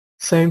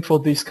 Same for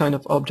this kind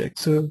of object.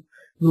 So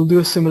we'll do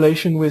a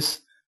simulation with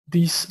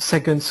this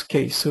second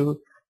case. So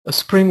a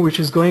spring which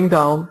is going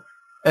down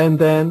and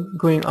then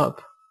going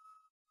up.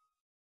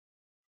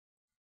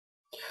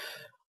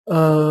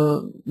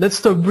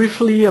 Let's talk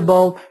briefly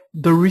about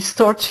the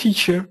restart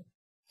feature.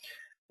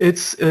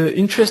 It's an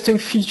interesting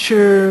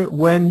feature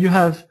when you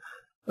have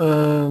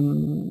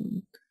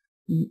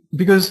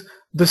because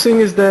the thing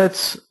is that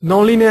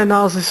nonlinear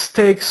analysis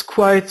takes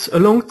quite a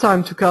long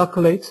time to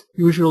calculate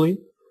usually,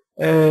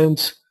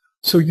 and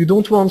so you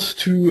don't want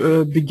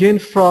to begin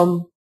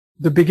from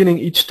the beginning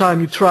each time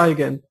you try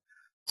again.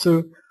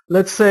 So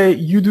let's say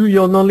you do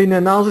your nonlinear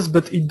analysis,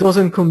 but it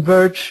doesn't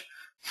converge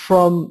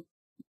from,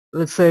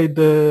 let's say,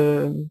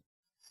 the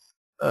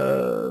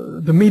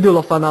middle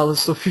of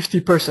analysis, so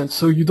 50%.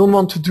 So you don't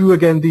want to do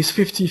again this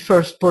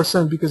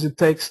 51% because it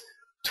takes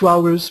 2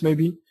 hours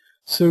maybe.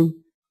 So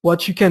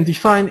what you can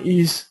define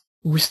is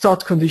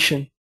restart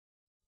condition.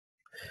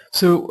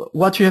 So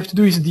what you have to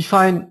do is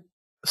define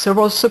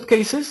several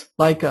subcases,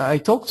 like I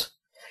talked,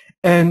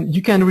 and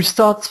you can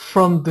restart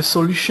from the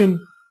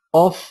solution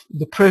of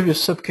the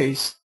previous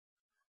subcase.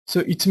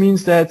 So it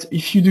means that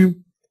if you do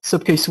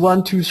subcase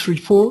 1, 2, 3,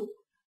 4,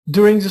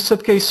 during the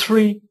subcase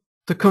 3,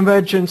 the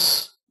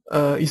convergence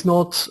is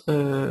not,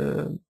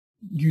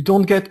 you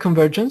don't get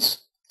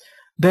convergence,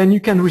 then you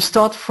can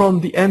restart from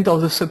the end of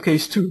the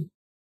subcase 2.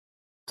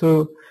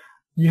 So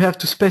you have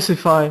to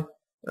specify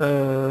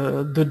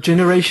the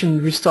generation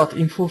restart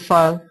info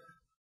file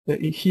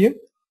here,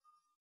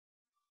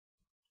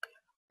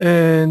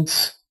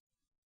 and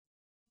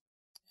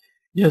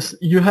yes,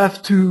 you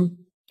have to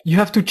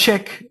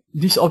check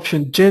this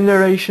option,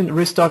 generation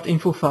restart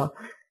info file.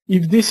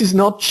 If this is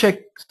not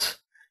checked,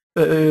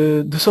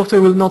 the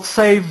software will not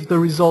save the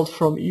result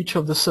from each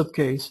of the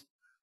subcase,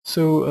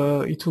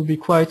 so it will be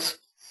quite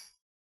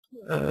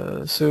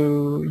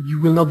so you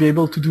will not be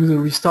able to do the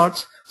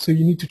restart. So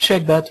you need to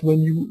check that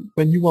when you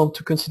want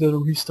to consider the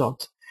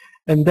restart.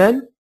 And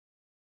then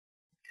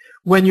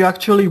when you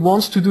actually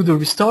want to do the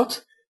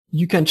restart,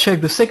 you can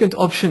check the second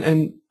option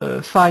and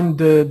find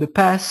the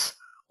path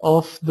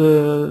of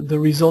the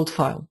result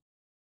file.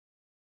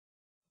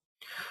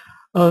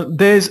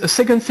 There's a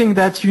second thing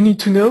that you need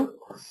to know,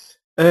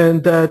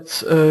 and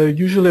that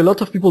usually a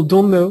lot of people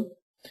don't know,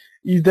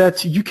 is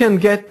that you can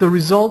get the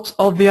result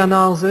of the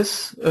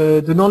analysis,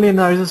 the nonlinear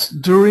analysis,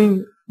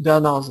 during the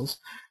analysis.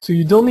 So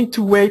you don't need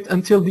to wait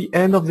until the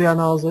end of the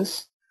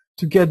analysis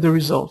to get the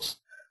results.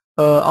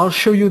 I'll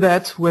show you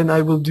that when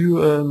I will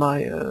do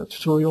my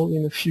tutorial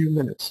in a few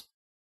minutes.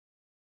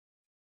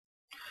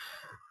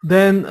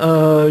 Then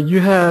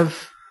you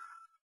have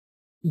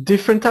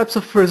different types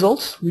of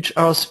results which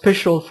are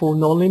special for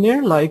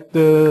nonlinear, like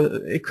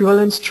the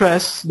equivalent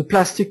stress, the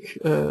plastic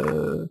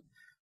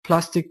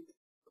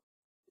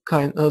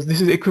kind.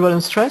 This is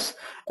equivalent stress,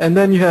 and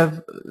then you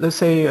have, let's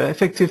say,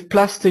 effective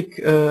plastic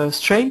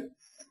strain.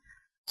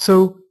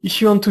 So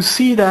if you want to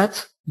see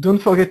that, don't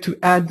forget to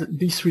add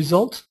this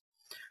result.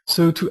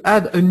 So to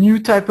add a new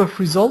type of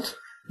result,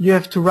 you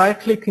have to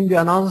right-click in the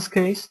analysis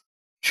case,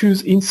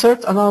 choose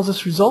Insert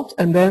Analysis Result,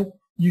 and then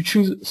you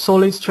choose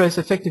Solid Stress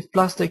Effective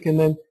Plastic, and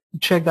then you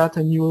check that,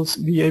 and you will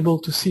be able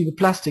to see the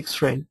plastic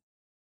strain.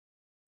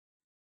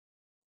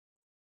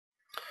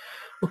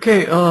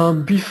 Okay,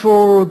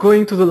 before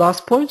going to the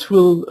last point,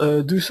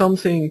 we'll do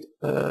something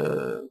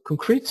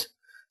concrete.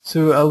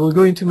 So I will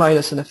go into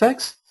midas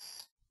NFX,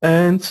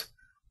 and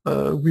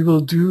we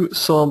will do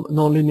some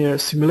nonlinear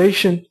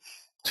simulation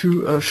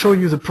to show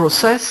you the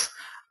process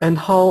and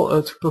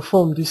how to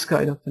perform this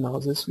kind of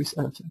analysis with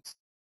NFX.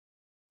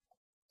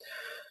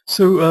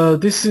 So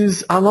this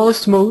is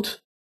analyst mode.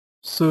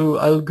 So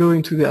I'll go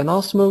into the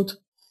analyst mode.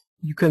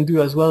 You can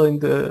do as well in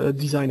the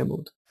designer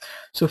mode.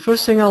 So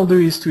first thing I'll do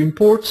is to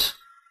import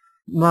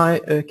my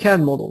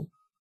CAD model.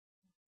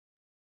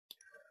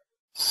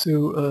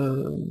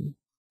 So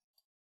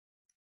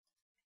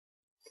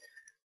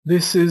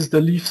this is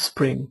the leaf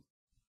spring.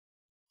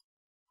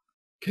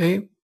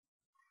 Okay.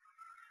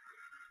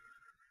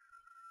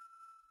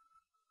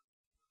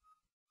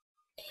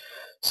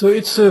 So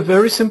it's a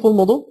very simple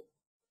model.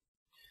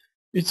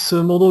 It's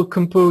a model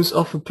composed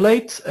of a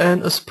plate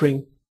and a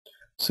spring.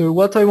 So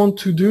what I want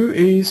to do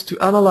is to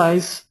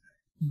analyze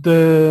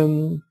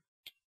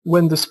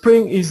when the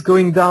spring is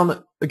going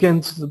down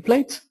against the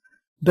plate,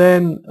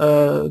 then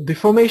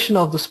deformation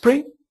of the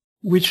spring,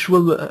 which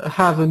will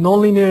have a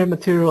nonlinear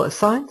material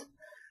assigned,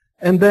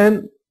 and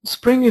then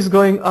spring is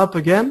going up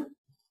again,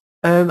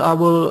 and I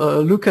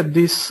will look at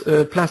this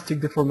plastic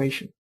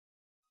deformation.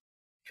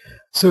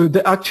 So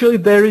actually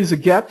there is a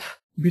gap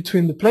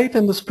between the plate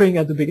and the spring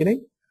at the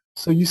beginning.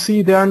 So you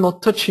see they are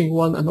not touching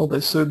one another.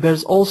 So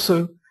there's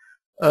also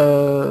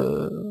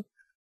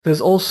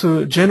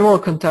general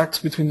contacts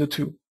between the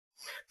two.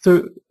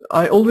 So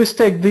I always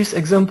take this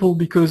example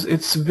because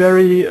it's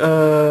very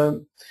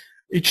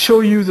it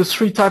shows you the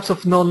three types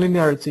of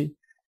nonlinearity.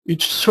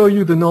 It shows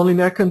you the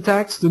nonlinear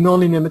contacts, the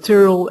nonlinear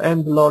material,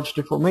 and the large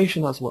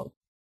deformation as well.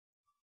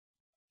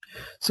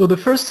 So the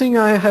first thing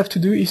I have to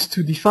do is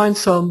to define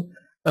some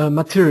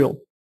material.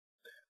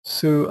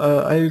 So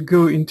I'll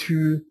go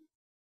into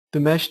the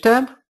Mesh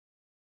tab,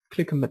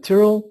 click on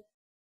Material.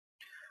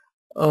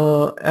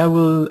 I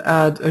will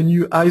add a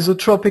new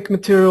isotropic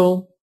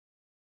material,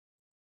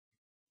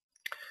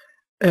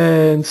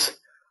 and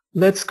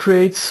let's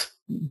create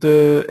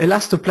the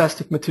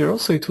elastoplastic material.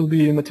 So it will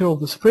be a material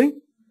of the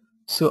spring.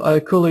 So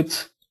I call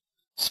it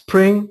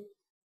spring.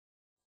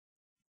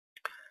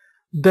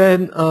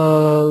 Then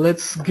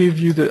let's give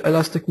you the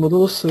elastic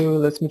model. So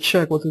let me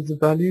check what is the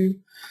value.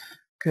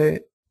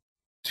 Okay,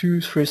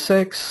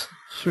 236.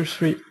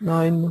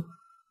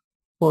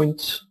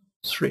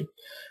 339.3,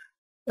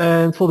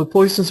 and for the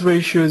Poisson's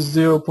ratio is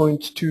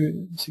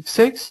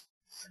 0.266.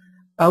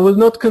 I will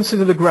not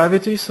consider the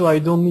gravity, so I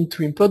don't need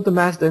to input the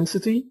mass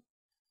density.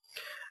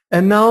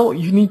 And now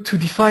you need to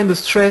define the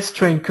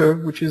stress-strain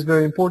curve, which is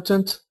very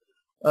important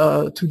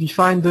to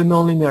define the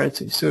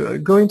nonlinearity. So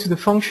go into the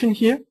function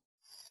here,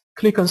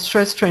 click on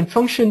stress-strain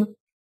function,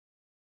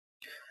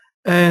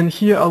 and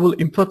here I will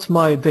input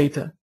my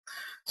data.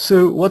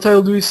 So what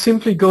I'll do is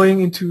simply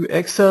going into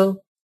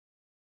Excel,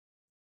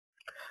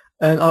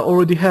 and I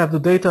already have the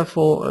data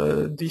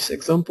for this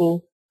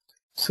example,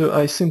 so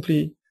I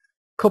simply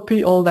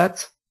copy all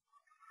that.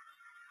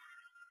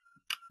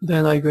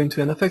 Then I go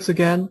into NFX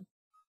again,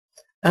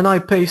 and I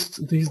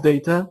paste this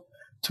data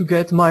to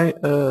get my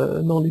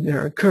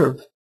nonlinear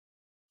curve.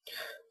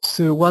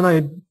 So when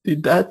I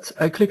did that,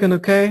 I click on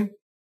OK,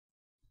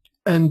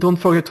 And don't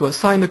forget to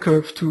assign a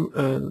curve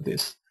to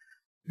this,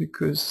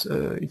 because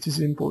it is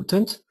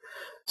important.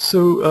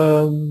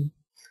 So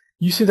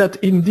you see that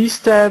in this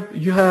tab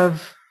you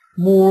have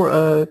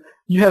more,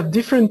 you have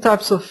different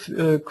types of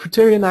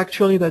criterion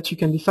actually that you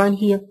can define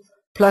here.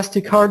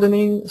 Plastic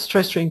hardening,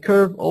 stress strain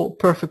curve, or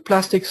perfect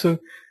plastic. So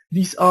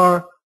these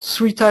are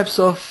three types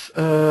of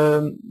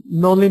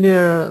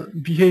nonlinear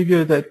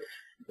behavior that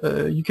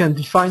you can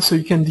define. So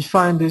you can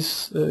define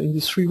this in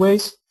these three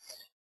ways.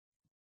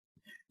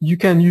 You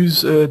can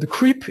use the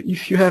creep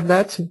if you have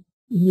that in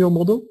your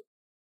model.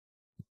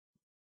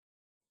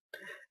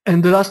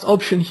 And the last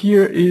option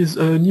here is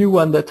a new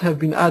one that have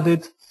been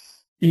added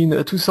in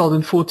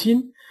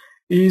 2014,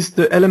 is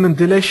the element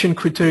deletion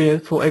criteria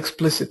for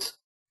explicit.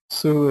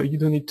 So you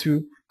don't need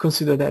to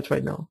consider that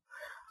right now.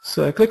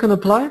 So I click on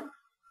apply,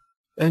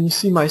 and you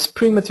see my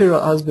spring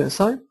material has been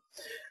assigned.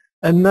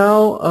 And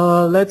now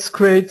let's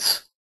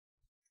create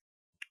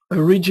a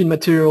rigid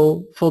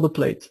material for the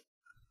plate.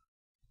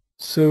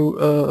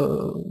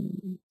 So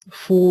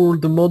for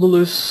the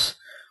modulus,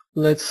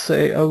 let's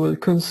say I will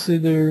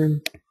consider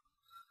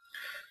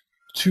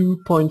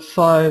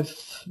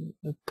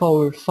 2.5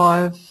 power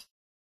 5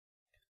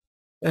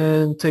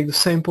 and take the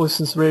same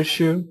Poisson's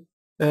ratio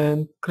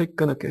and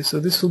click on OK. So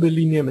this will be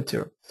linear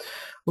material.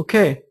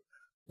 Okay,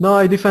 now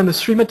I define the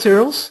three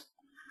materials.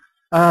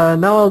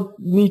 Now I'll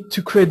need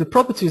to create the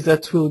properties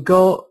that will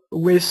go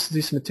with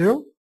this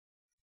material.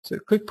 So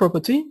click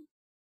property,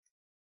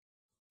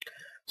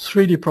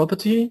 3D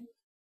property,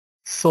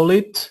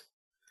 solid,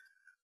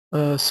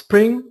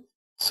 spring.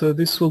 So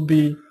this will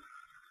be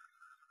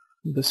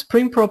the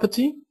spring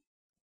property,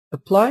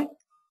 apply,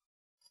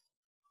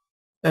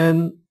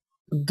 and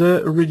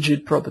the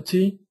rigid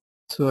property.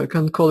 So I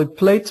can call it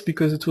plate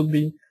because it will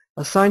be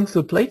assigned to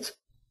the plate.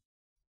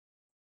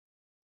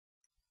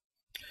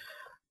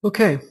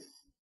 Okay,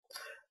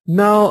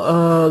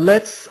 now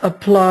let's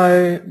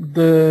apply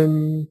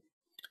the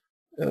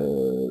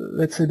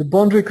let's say the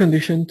boundary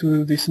condition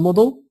to this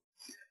model.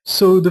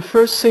 So the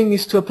first thing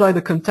is to apply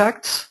the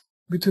contacts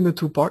between the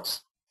two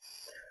parts.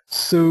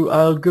 So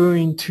I'll go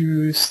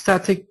into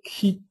static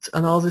heat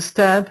analysis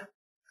tab,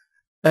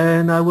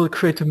 and I will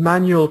create a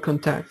manual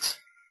contact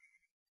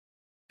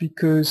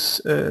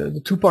because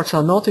the two parts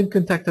are not in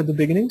contact at the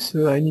beginning,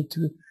 so I need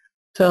to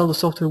tell the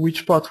software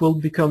which part will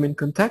become in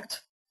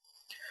contact.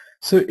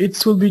 So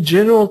it will be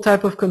general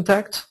type of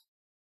contact.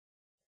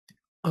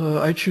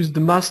 I choose the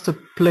master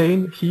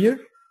plane here,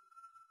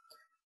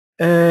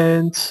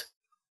 and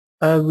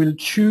I will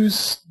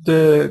choose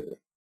the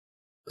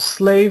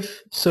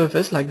slave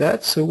surface like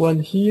that, so one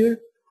here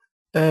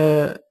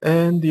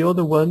and the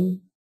other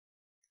one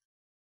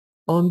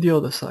on the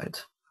other side.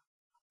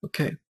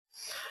 Okay,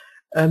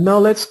 and now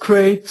let's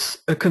create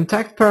a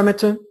contact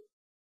parameter.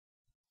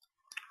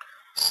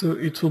 So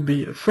it will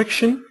be a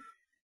friction.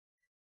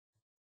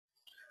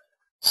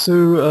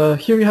 So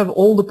here you have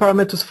all the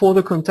parameters for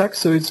the contact,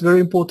 so it's very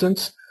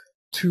important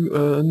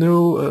to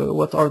know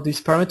what are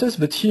these parameters,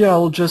 but here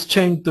I'll just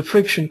change the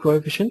friction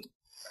coefficient.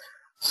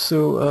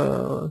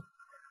 So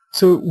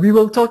so we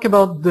will talk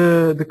about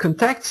the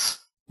contacts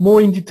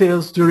more in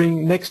details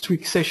during next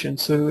week's session.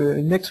 So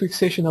in next week's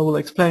session I will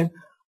explain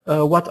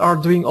what are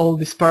doing all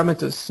these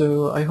parameters.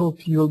 So I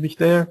hope you will be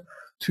there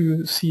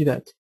to see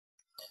that.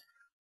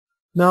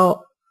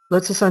 Now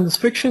let's assign this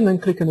friction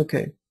and click on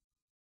OK.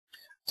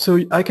 So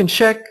I can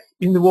check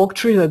in the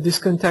walkthrough that this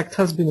contact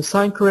has been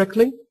assigned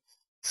correctly.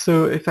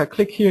 So if I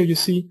click here, you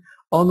see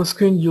on the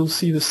screen you'll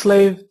see the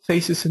slave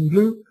faces in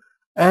blue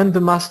and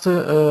the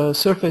master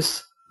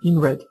surface in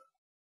red.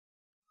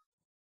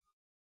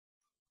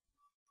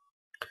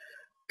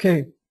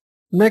 Okay,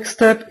 next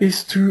step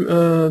is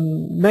to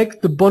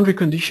make the boundary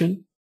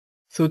condition,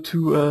 so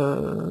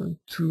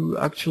to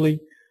actually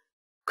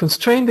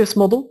constrain this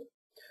model.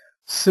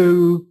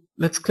 So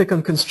let's click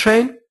on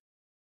constrain.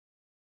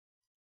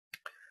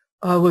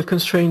 I will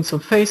constrain some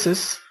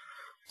faces.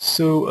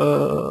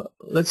 So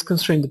let's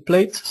constrain the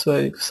plate. So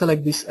I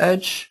select this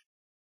edge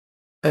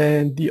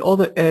and the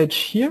other edge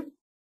here,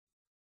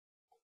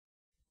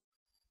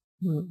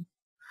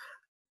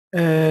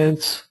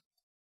 and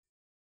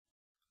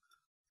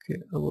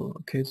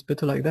okay, it's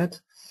better like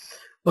that.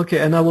 Okay,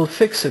 and I will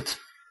fix it.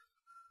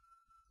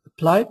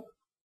 Apply.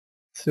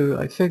 So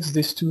I fix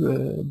these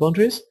two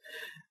boundaries.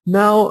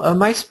 Now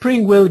my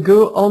spring will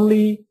go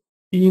only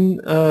in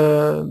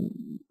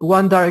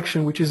one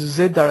direction, which is the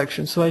Z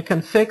direction. So I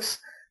can fix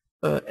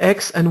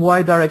X and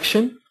Y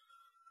direction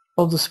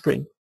of the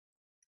spring.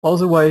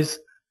 Otherwise,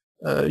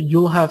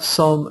 you'll have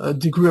some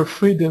degree of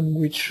freedom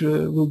which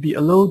will be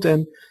allowed,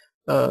 and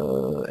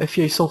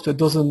FEA software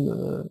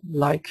doesn't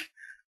like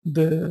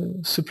the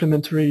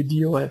supplementary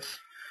DOF.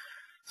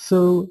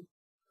 So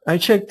I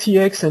check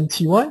TX and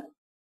TY.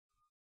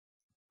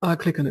 I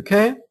click on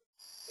OK,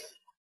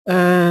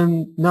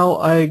 and now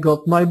I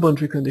got my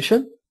boundary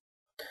condition.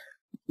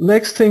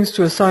 Next things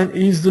to assign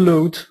is the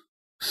load.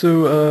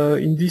 So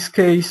in this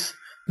case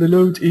the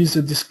load is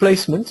a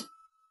displacement.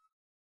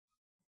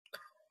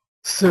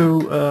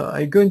 So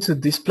I go into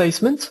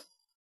displacement,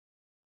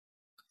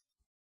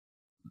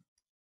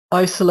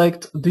 I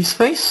select this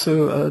face,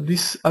 so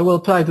I will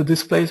apply the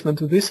displacement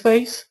to this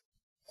face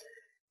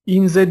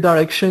in Z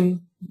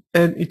direction,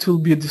 and it will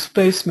be a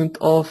displacement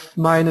of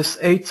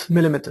 -8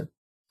 mm.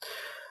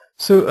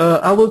 So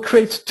I will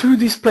create two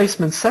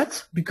displacement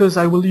sets because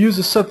I will use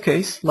a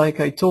subcase like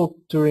I talked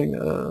during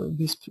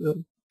this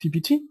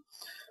PPT.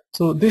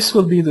 So this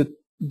will be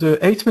the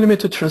 8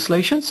 mm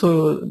translation.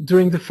 So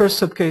during the first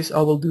subcase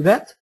I will do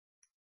that.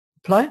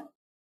 Apply.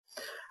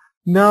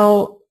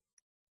 Now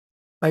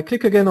I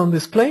click again on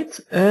this plate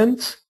and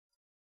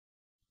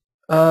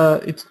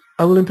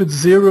I will input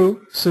 0,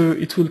 so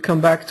it will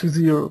come back to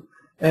 0,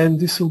 and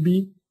this will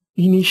be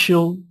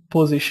initial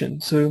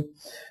position. So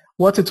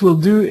what it will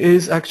do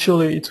is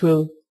actually it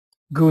will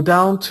go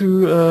down to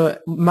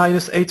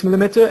 -8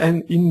 mm,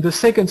 and in the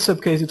second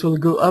subcase it will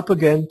go up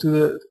again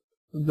to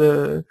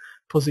the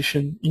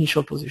position,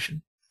 initial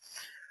position.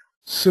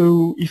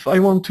 So if I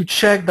want to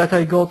check that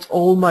I got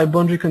all my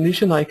boundary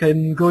condition, I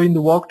can go in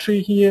the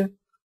walkthrough here,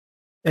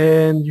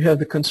 and you have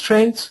the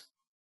constraints.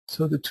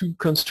 So the two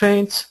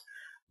constraints,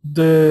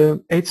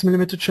 the 8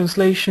 mm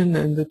translation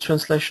and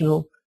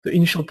the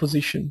initial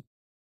position.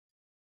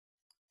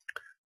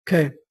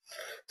 Okay,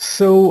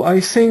 so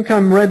I think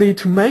I'm ready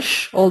to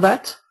mesh all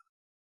that.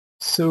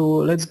 So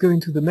let's go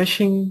into the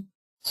meshing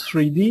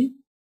 3D.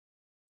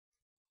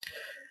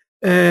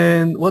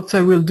 And what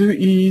I will do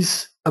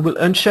is I will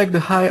uncheck the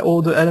high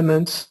order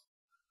elements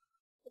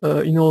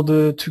in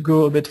order to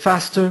go a bit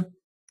faster,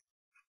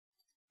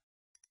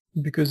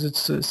 because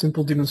it's a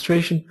simple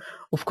demonstration.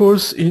 Of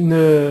course, in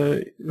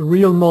a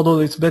real model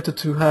it's better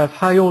to have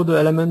high order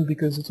element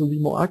because it will be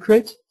more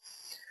accurate.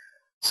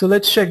 So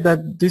let's check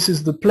that this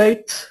is the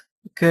plate.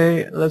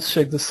 Okay, let's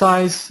check the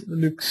size.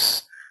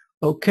 Looks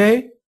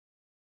okay.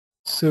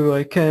 So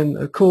I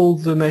can call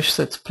the mesh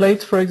set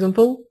plate, for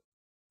example.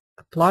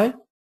 Apply.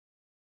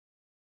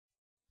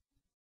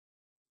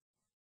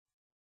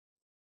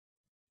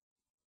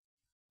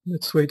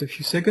 Let's wait a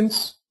few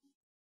seconds.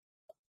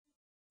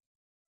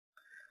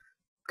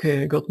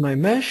 Okay, I got my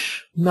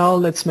mesh. Now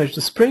let's mesh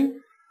the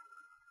spring.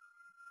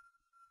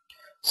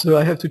 So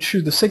I have to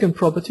choose the second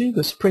property,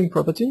 the spring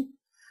property.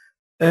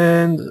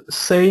 And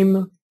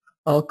same,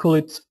 I'll call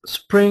it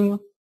spring.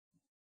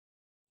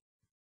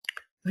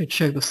 I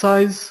check the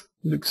size,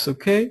 looks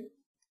okay.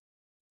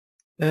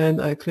 And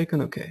I click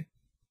on OK.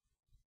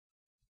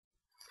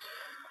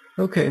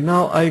 Okay,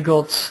 now I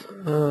got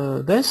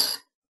this.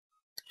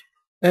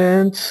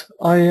 And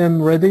I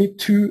am ready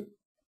to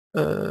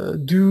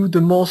do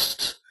the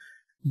most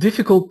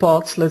difficult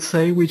part, let's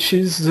say, which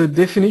is the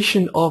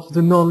definition of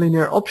the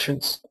nonlinear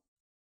options.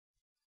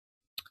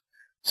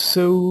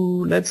 So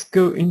let's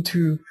go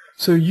into,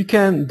 so you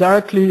can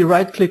directly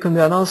right click on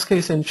the analysis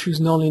case and choose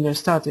nonlinear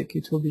static,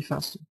 it will be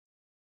faster.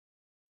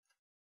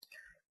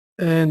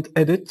 And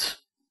edit.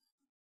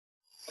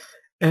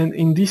 And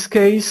in this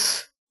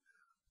case,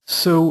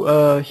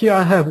 so here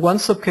I have one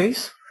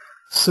subcase,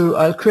 so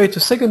I'll create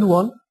a second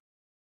one.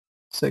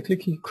 So I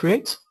click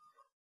create,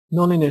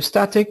 nonlinear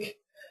static.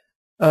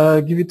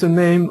 Give it a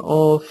name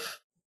of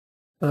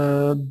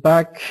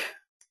back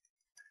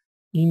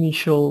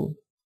initial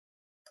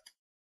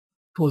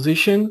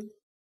position,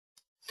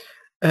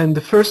 and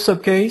the first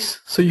subcase,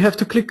 so you have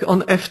to click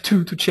on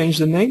F2 to change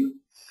the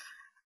name,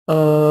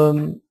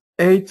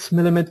 8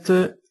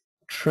 mm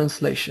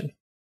translation.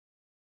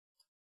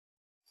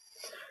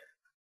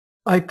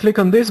 I click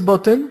on this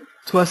button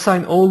to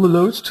assign all the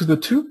loads to the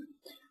 2,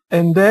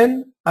 and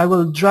then I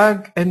will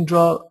drag and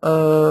drop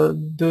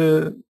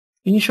the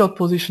initial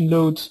position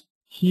loads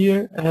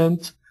here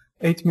and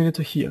 8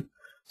 mm here.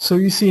 So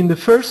you see in the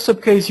first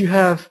subcase you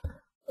have,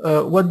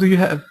 what do you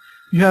have?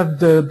 You have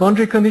the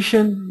boundary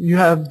condition, you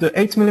have the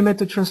 8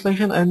 mm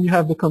translation, and you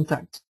have the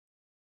contact.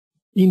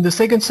 In the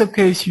second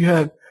subcase you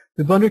have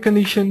the boundary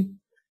condition,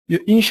 your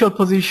initial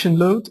position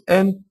load,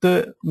 and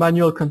the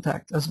manual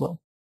contact as well.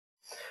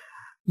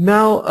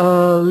 Now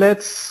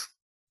let's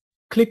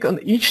click on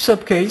each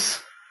subcase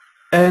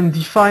and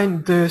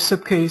define the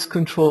subcase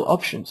control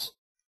options.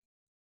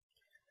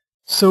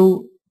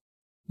 So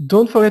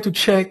don't forget to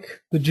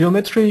check the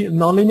geometry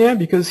nonlinear,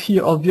 because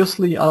here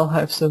obviously I'll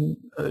have some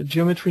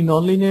geometry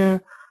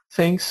nonlinear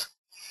things.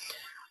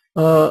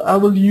 I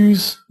will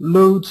use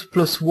load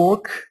plus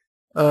work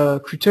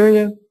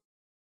criteria.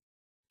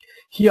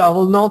 Here I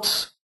will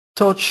not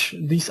touch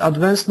this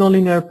advanced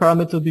nonlinear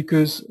parameter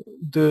because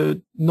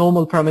the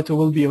normal parameter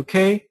will be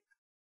okay.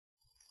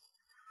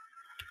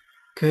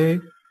 Okay,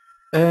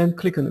 and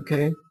click on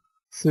OK.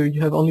 So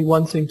you have only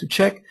one thing to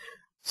check.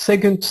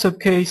 Second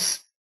subcase,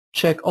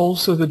 check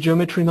also the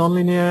geometry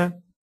nonlinear,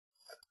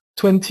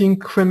 20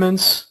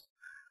 increments.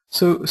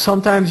 So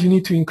sometimes you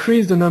need to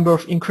increase the number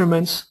of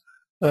increments.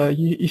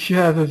 If you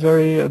have a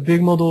very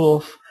big model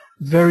of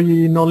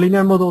very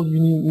nonlinear model, you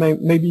need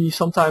maybe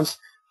sometimes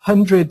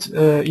 100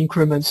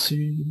 increments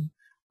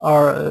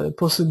are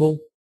possible.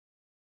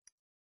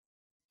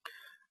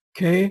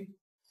 Okay,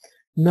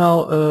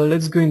 now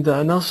let's go in the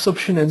analysis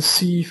option and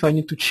see if I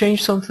need to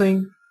change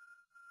something.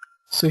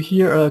 So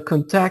here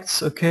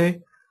contacts,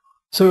 okay.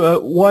 So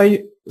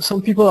why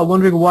some people are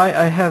wondering why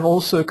I have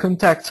also a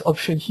contact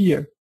option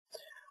here.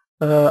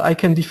 I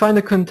can define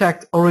a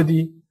contact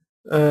already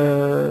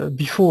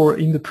before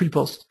in the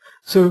prepost.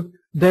 So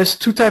there's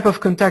two types of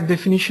contact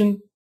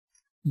definition.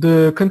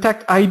 The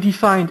contact I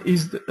defined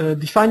is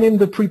defined in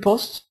the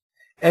prepost,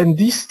 and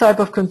this type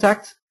of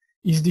contact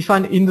is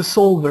defined in the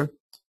solver.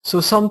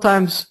 So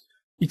sometimes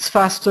it's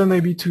faster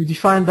maybe to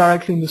define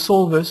directly in the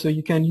solver, so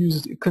you can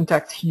use the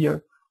contact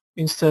here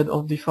instead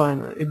of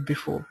define it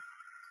before.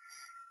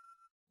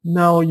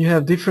 Now you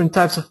have different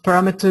types of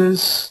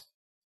parameters.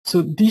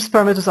 So these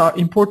parameters are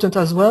important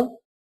as well.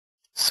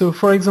 So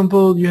for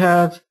example, you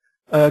have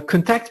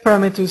contact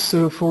parameters,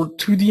 so for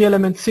 2D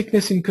element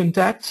thickness in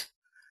contact,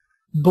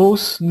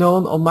 both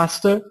known or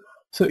master.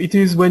 So it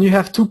is when you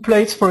have two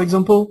plates, for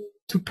example,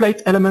 two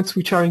plate elements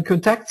which are in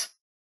contact,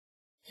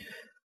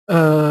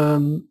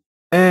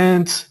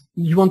 and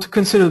you want to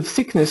consider the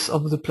thickness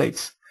of the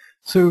plates.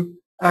 So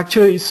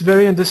actually it's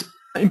very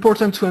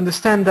important to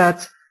understand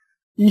that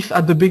if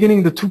at the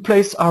beginning the two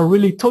plates are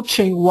really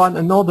touching one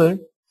another,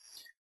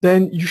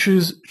 then you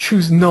should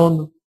choose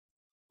none.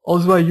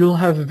 Otherwise you'll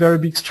have a very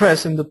big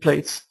stress in the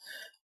plates.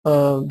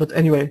 But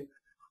anyway,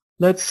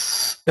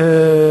 let's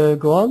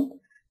go on.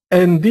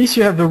 And this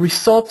you have the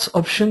restart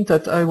option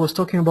that I was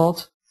talking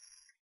about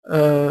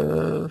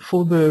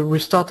for the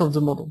restart of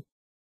the model.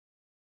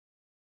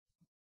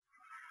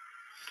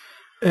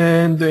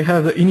 And they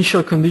have the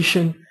initial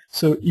condition.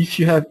 So if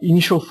you have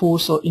initial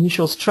force or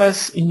initial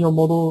stress in your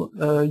model,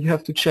 you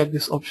have to check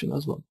this option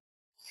as well.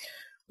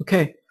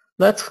 Okay,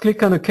 let's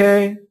click on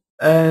OK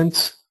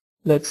and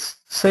let's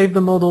save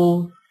the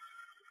model.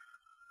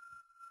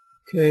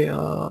 Okay,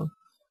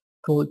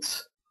 call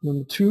it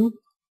number 2.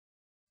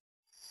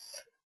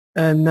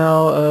 And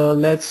now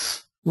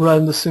let's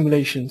run the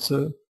simulation.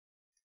 So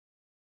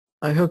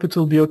I hope it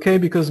will be okay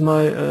because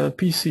my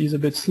PC is a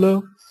bit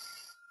slow.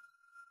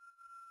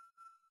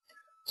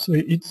 So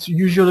it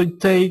usually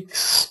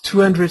takes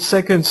 200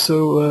 seconds,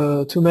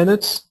 so 2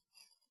 minutes.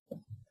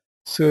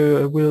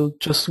 So we'll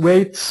just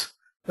wait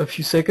a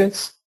few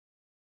seconds.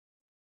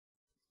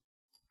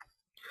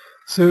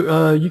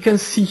 So you can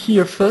see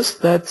here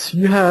first that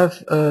you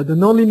have the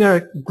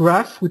nonlinear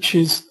graph, which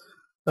is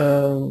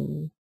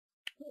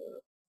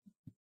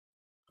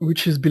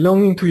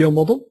belonging to your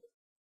model.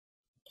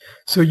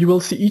 So you will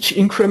see each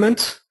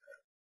increment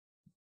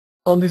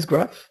on this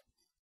graph.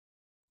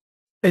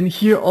 And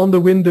here on the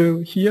window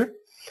here,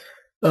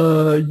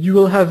 you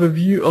will have a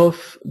view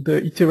of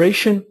the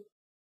iteration.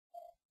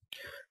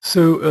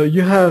 So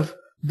you have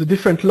the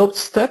different load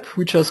step,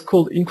 which is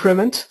called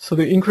increment. So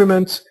the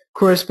increment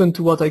corresponds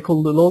to what I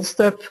call the load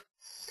step.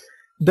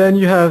 Then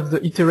you have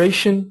the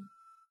iteration.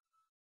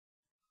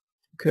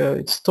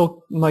 Okay,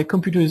 my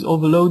computer is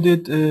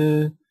overloaded.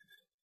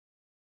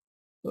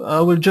 I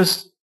will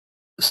just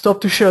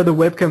stop to share the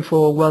webcam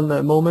for one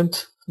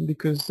moment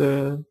because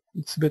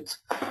it's a bit,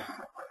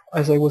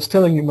 as I was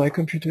telling you, my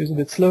computer is a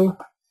bit slow.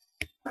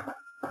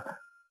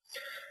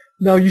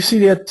 Now you see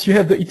that you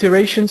have the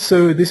iteration,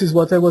 so this is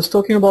what I was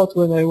talking about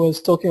when I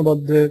was talking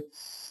about the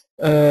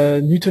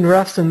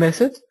Newton-Raphson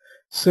method.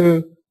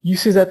 So you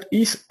see that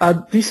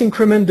at this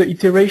increment the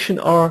iteration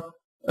are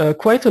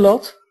quite a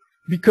lot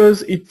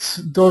because it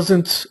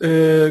doesn't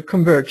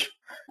converge.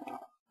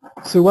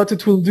 So what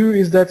it will do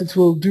is that it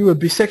will do a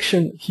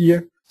bisection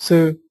here.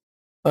 So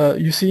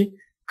you see,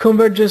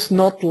 converges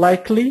not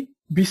likely,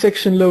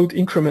 bisection load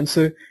increment.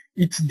 So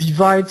it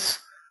divides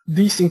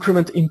this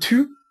increment in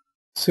two.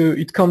 So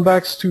it comes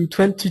back to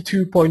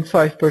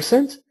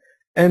 22.5%,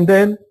 and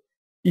then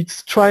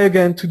it's try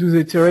again to do the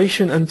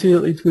iteration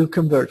until it will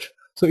converge.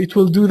 So it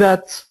will do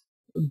that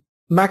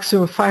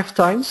maximum 5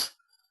 times,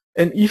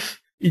 and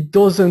if it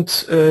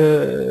doesn't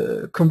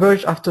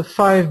converge after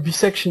 5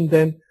 bisection,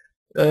 then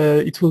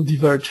it will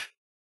diverge.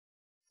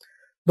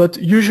 But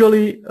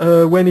usually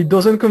when it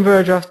doesn't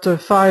converge after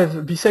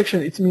 5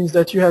 bisection, it means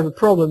that you have a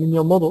problem in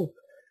your model.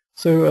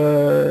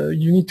 So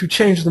you need to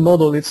change the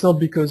model. It's not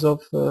because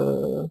of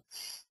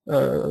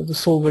the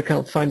solver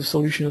can't find a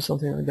solution or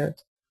something like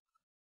that.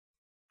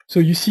 So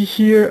you see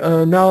here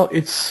now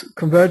it's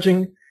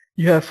converging.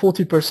 You have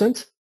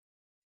 40%.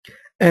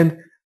 And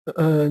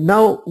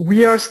now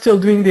we are still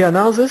doing the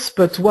analysis,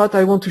 but what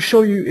I want to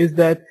show you is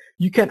that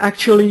you can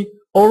actually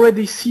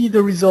already see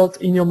the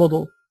result in your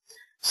model.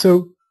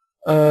 So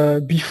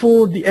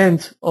before the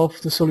end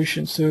of the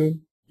solution. So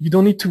you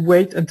don't need to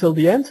wait until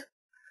the end.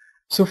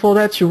 So for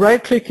that, you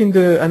right-click in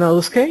the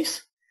analysis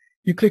case,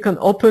 you click on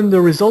Open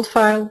the result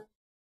file.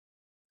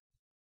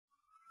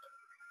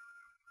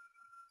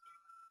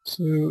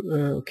 So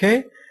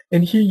okay,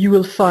 and here you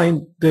will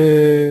find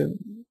the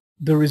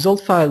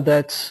result file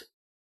that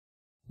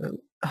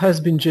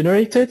has been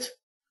generated.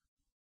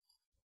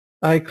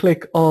 I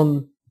click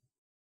on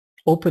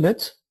Open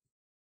it.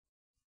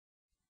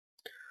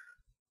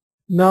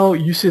 Now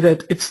you see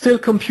that it's still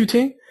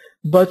computing,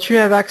 but you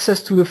have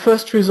access to the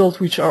first results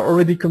which are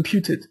already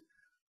computed.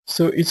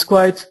 So it's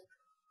quite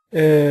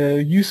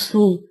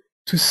useful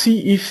to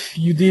see if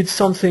you did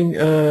something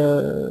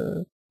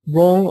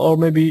wrong, or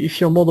maybe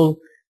if your model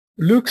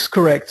looks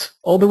correct.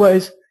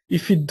 Otherwise,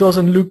 if it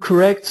doesn't look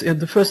correct at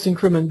the first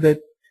increment, that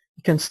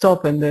you can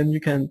stop and then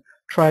you can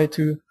try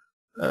to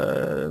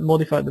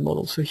modify the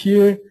model. So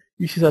here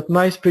you see that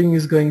my spring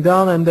is going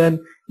down and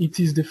then it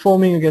is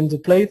deforming against the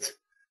plate,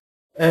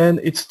 and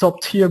it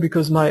stopped here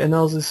because my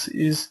analysis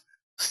is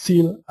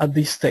still at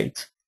this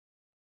state.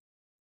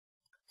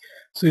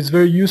 So it's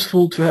very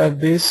useful to have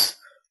this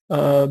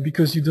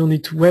because you don't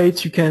need to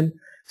wait. You can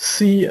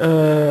see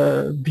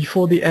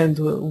before the end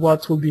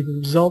what will be the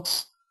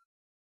results.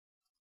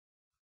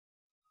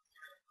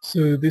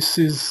 So this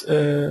is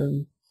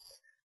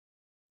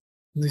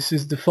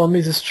the form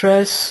is a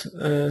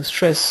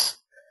stress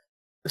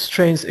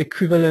strains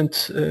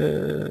equivalent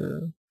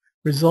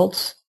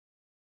results.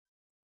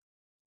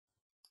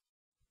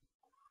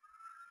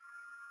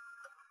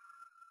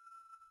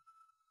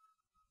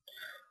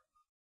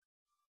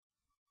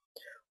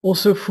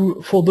 Also,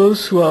 for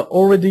those who are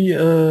already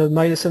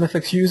midas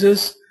NFX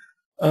users,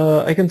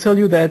 I can tell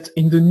you that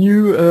in the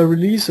new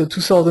release,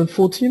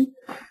 2014,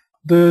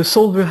 the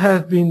solver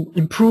has been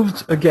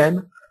improved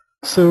again,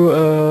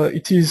 so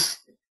it is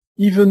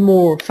even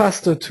more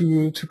faster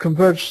to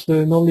converge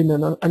the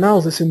nonlinear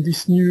analysis in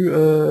this new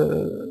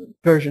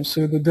version.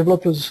 So the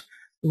developers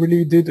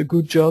really did a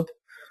good job,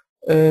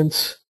 and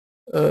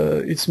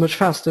it's much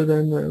faster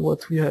than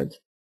what we had.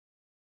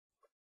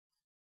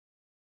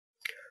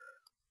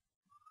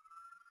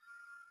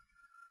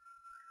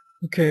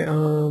 Okay,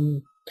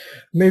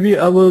 maybe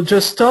I will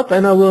just stop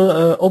and I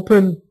will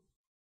open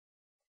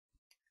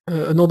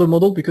another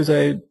model because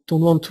I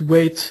don't want to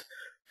wait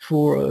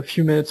for a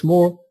few minutes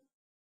more.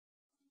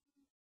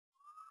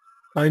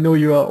 I know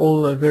you are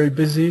all very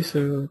busy,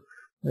 so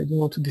I don't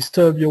want to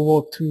disturb your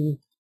work too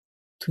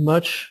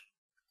much.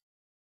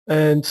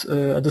 And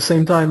at the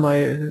same time,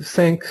 I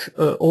thank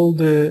all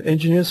the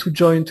engineers who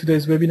joined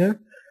today's webinar.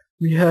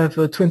 We have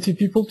 20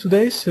 people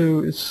today,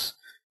 so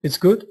it's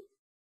good.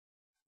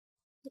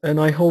 And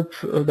I hope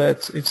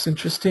that it's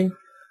interesting.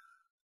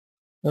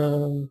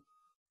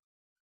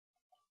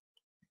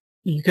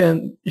 You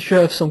can, if you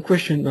have some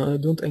question,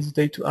 don't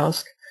hesitate to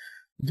ask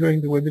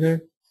during the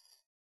webinar.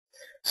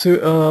 So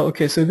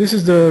okay, so this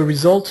is the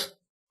result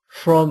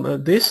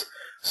from this.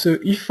 So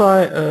if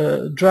I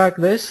drag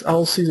this,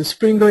 I'll see the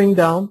spring going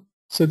down.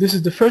 So this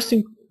is the first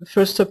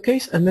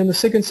subcase, and then the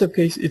second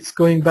subcase, it's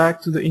going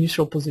back to the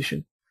initial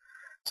position.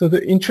 So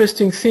the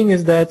interesting thing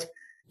is that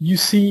you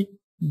see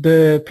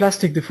the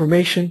plastic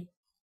deformation,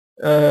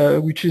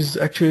 which is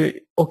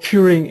actually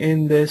occurring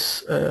in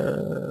this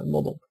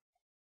model.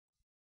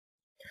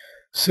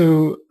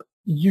 So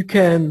you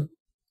can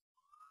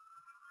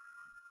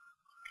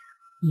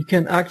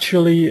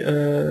actually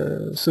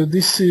so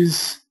this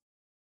is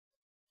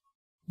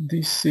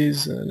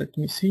let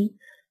me see,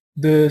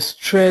 the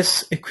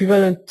stress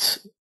equivalent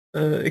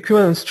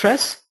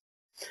stress.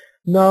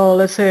 Now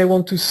let's say I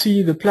want to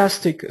see the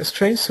plastic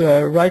strain, so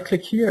I right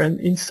click here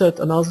and insert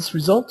analysis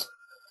result.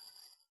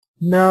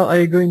 Now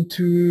I'm going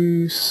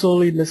to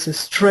solid, let's say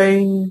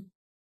strain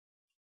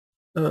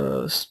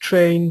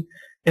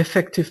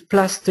effective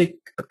plastic.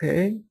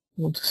 Okay, I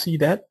want to see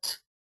that.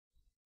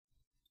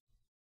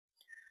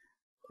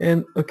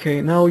 And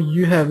okay, now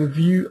you have a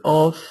view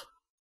of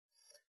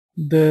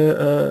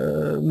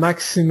the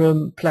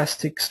maximum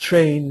plastic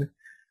strain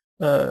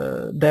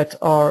that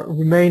are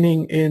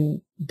remaining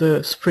in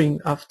the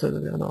spring after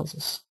the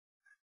analysis.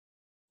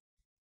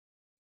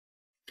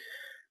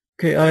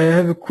 Okay, I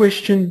have a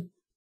question.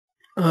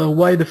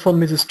 Why the form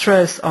meter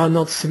stress are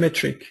not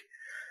symmetric?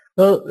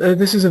 Well,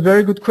 this is a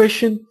very good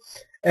question,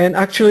 and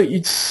actually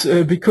it's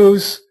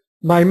because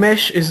my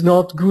mesh is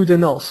not good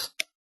enough.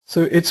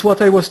 So it's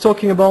what I was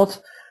talking about.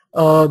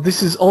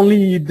 This is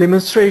only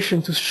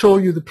demonstration to show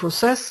you the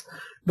process,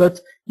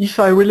 but if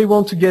I really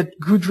want to get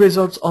good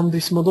results on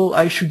this model,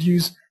 I should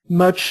use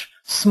much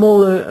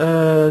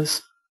smaller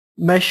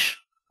mesh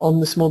on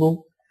this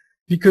model,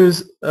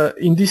 because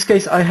in this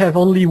case I have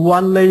only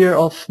one layer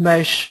of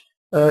mesh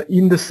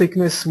in the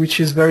thickness, which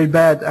is very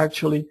bad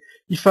actually.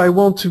 If I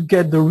want to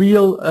get the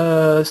real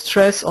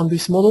stress on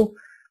this model,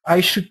 I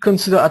should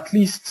consider at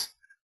least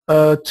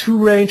 2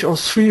 range or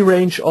 3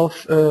 range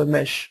of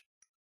mesh.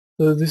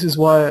 So this is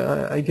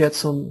why I get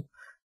some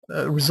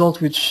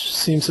result which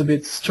seems a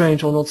bit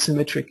strange or not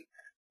symmetric.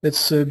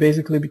 That's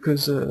basically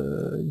because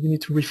you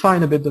need to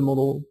refine a bit the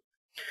model.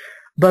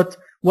 But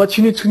what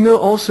you need to know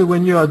also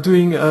when you are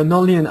doing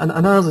nonlinear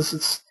analysis,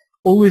 it's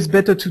always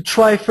better to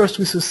try first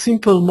with a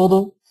simple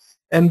model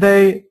and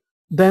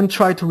then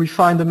try to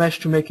refine the mesh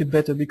to make it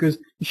better, because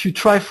if you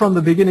try from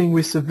the beginning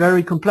with a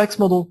very complex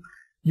model,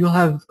 you'll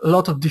have a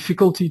lot of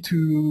difficulty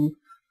to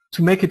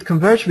make it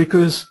converge,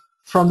 because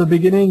from the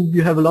beginning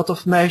you have a lot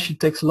of mesh, it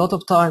takes a lot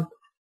of time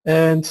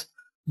and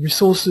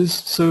resources,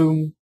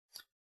 so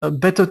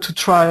better to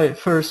try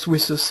first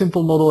with a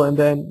simple model and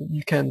then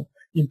you can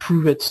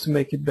improve it to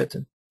make it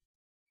better.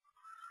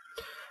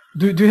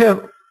 Do you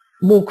have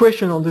more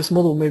questions on this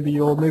model maybe,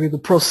 or maybe the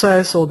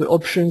process or the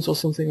options or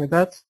something like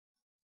that?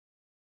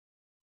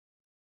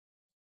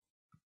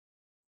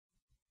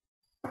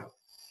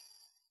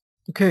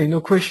 Okay,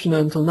 no question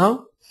until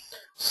now.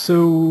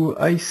 So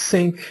I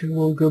think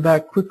we'll go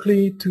back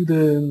quickly to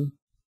the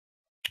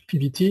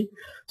PPT.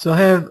 So I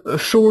have a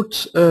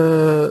short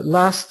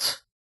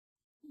last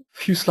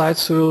few slides,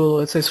 so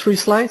let's say 3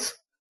 slides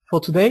for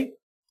today.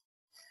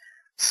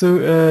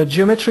 So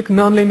geometric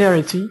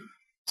nonlinearity.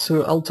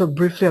 So I'll talk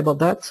briefly about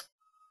that.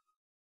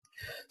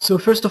 So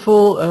first of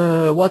all,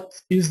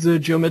 what is the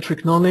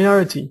geometric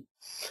nonlinearity?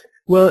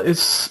 Well,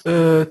 it's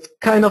a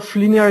kind of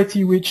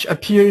linearity which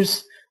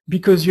appears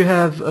because you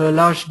have a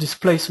large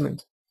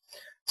displacement.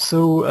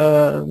 So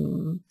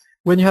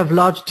when you have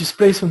large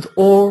displacement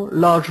or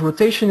large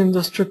rotation in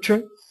the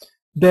structure,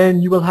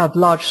 then you will have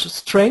large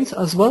strains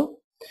as well.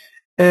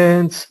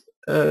 And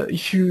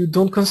if you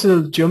don't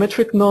consider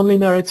geometric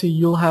nonlinearity,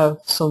 you'll have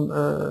some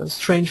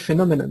strange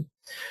phenomenon.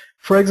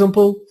 For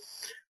example,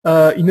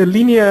 in a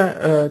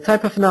linear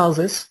type of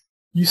analysis,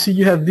 you see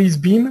you have this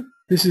beam.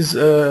 This is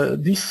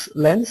this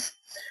lens.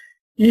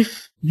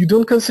 If you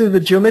don't consider the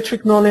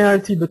geometric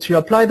nonlinearity, but you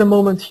apply the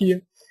moment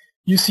here,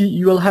 you see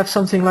you will have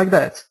something like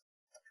that.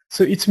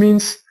 So it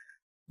means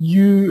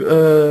you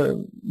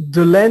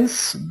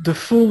the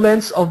full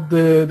length of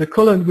the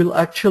column will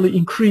actually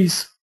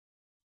increase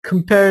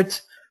compared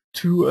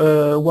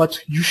to what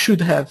you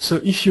should have.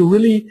 So if you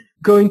really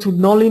go into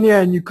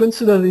nonlinear and you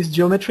consider this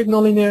geometric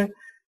nonlinear,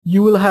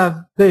 you will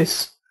have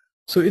this.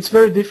 So it's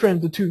very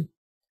different, the two.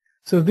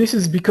 So this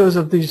is because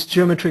of this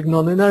geometric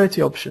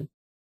nonlinearity option.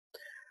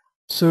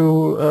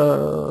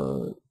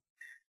 So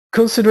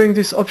considering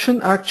this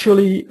option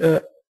actually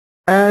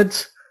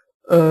adds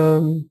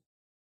the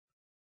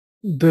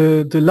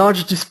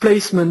large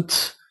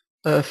displacement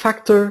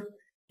factor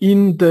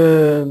in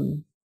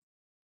the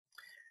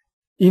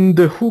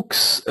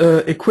Hooke's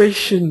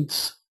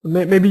equations.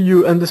 Maybe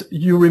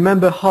you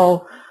remember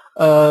how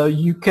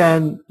you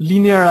can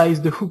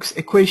linearize the Hooke's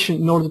equation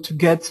in order to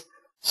get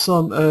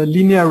some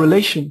linear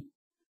relation.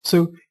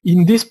 So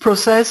in this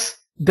process,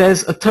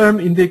 there's a term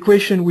in the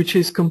equation which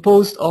is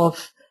composed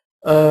of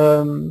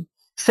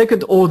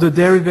second order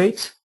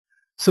derivatives.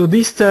 So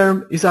this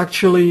term is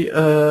actually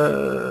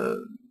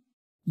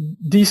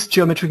this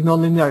geometric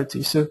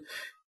nonlinearity. So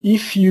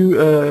if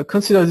you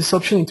consider this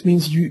option, it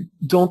means you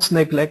don't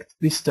neglect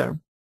this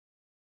term.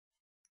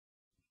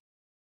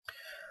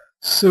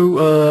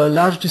 So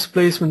large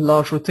displacement,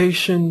 large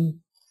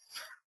rotation.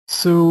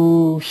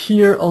 So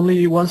here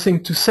only one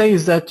thing to say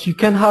is that you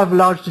can have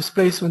large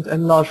displacement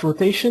and large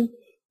rotation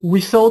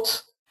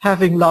without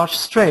having large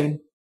strain.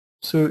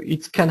 So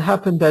it can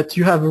happen that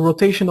you have a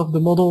rotation of the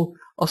model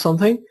or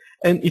something,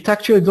 and it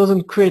actually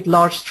doesn't create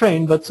large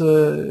strain, but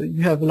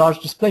you have a large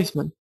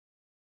displacement.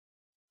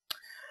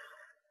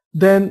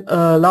 Then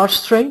large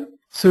strain.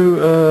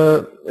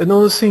 So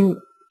another thing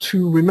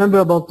to remember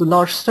about the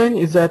large strain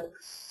is that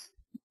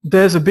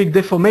there's a big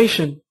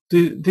deformation.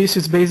 This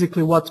is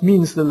basically what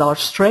means the large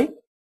strain.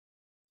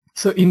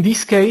 So in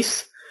this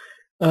case,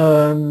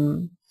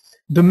 the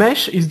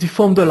mesh is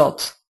deformed a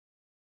lot.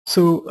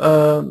 So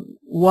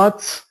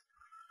what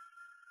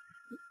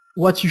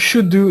you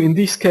should do in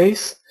this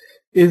case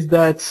is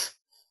that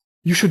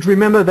you should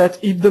remember that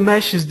if the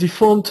mesh is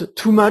deformed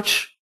too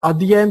much at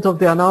the end of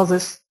the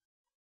analysis,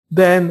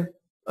 then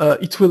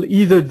it will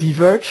either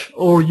diverge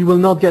or you will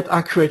not get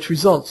accurate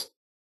results.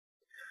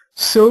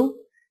 So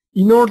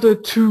in order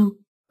to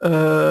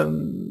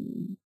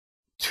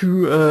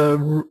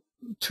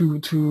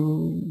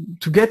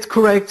get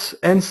correct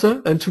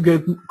answer and to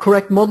get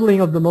correct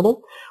modeling of the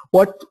model,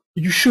 what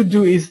you should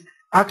do is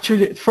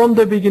actually from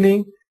the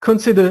beginning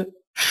consider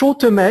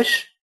shorter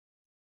mesh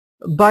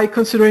by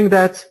considering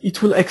that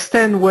it will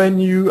extend when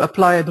you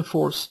apply the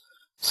force.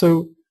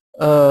 So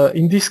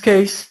in this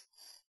case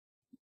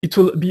it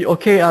will be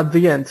okay at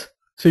the end.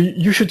 So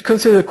you should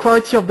consider the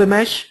quality of the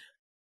mesh.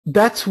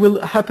 That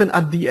will happen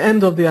at the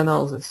end of the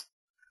analysis.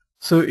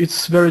 So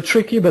it's very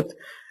tricky, but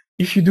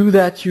if you do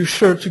that, you're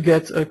sure to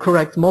get a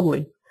correct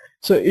modeling.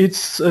 So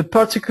it's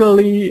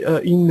particularly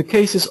in the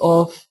cases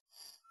of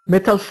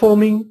metal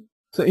forming.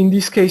 So in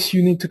this case,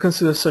 you need to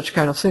consider such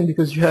kind of thing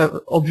because you have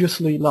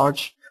obviously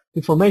large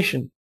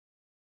deformation.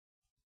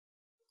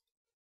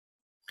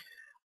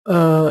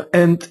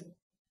 And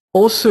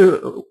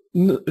also,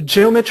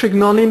 geometric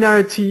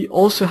nonlinearity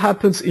also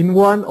happens in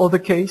one other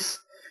case.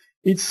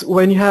 It's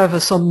when you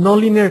have some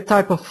nonlinear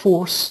type of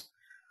force,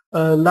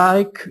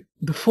 like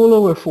the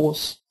follower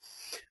force.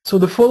 So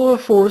the follower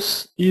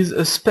force is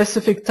a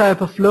specific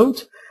type of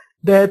load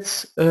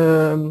that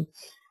the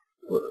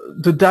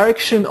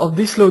direction of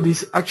this load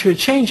is actually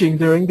changing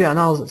during the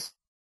analysis.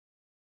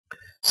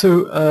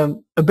 So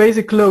a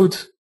basic load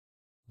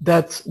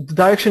that the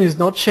direction is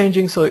not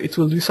changing, so it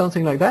will do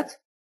something like that.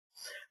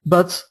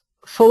 But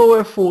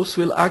follower force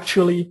will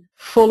actually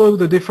follow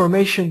the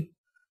deformation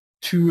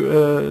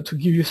to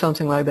give you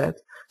something like that.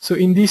 So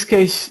in this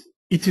case,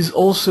 it is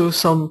also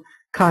some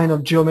kind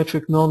of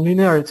geometric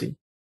nonlinearity.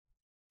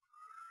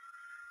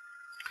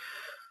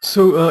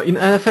 So in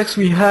NFX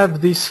we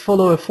have this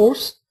follower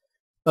force,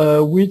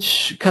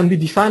 which can be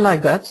defined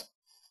like that.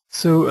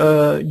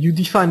 So you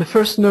define the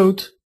first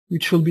node,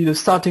 which will be the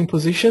starting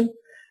position,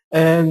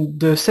 and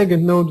the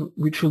second node,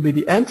 which will be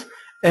the end.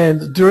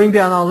 and during the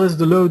analysis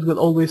the load will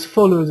always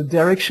follow the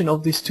direction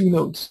of these two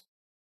nodes.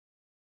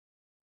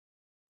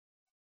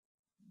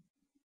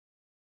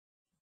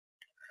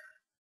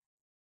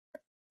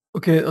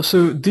 Okay,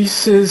 so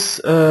this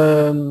is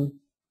some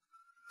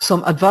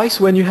advice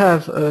when you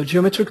have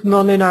geometric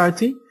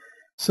nonlinearity.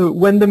 So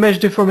when the mesh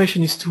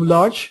deformation is too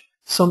large,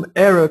 some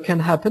error can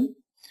happen.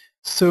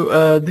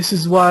 So this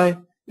is why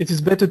it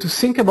is better to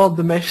think about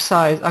the mesh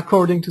size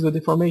according to the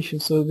deformation.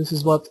 So this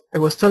is what I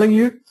was telling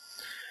you.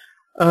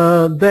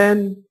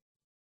 Then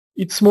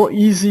it's more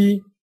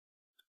easy.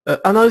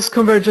 Analysis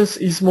convergence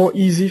is more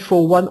easy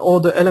for one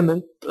order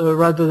element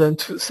rather than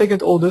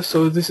second order.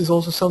 So this is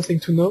also something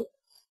to know.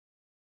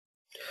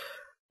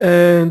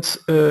 And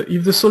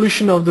if the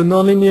solution of the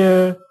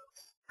nonlinear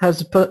has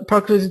the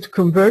property to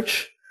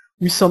converge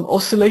with some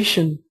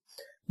oscillation,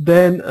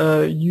 then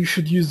you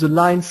should use the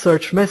line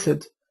search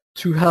method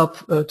to help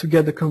to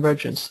get the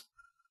convergence.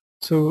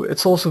 So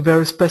it's also a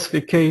very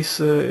specific case.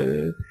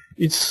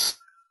 It's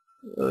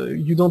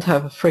you don't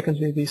have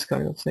frequently this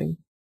kind of thing,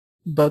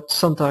 but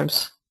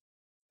sometimes,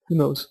 who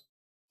knows.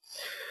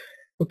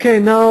 Okay,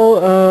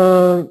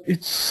 now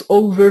it's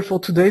over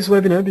for today's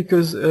webinar,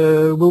 because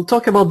we'll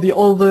talk about the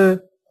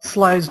other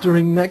slides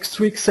during next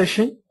week's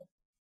session.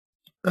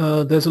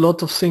 There's a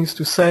lot of things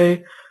to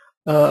say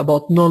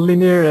about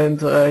nonlinear,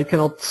 and I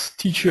cannot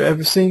teach you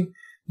everything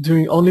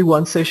during only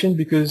one session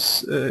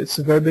because it's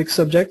a very big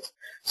subject.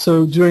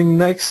 So during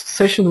next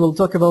session we'll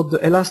talk about the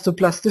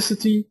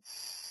elastoplasticity,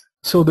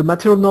 so the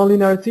material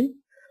nonlinearity,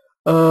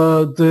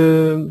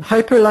 the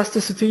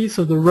hyperelasticity,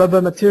 so the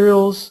rubber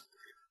materials.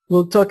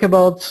 We'll talk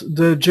about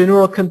the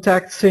general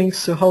contact things,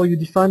 so how you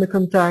define the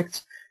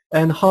contact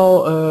and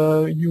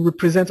how you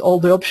represent all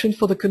the options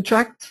for the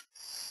contract.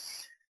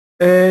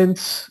 And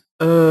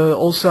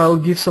also I'll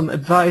give some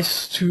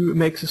advice to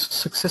make a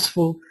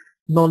successful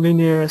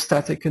nonlinear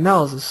static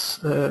analysis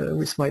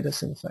with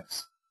midas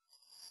NFX.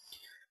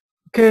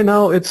 Okay,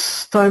 now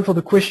it's time for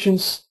the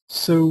questions.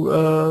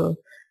 So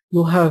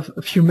we'll have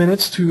a few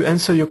minutes to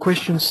answer your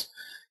questions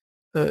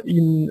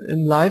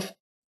in live.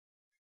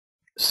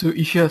 So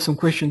if you have some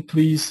question,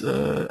 please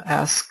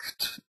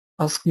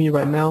ask me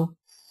right now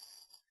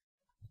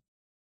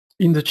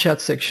in the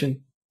chat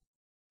section.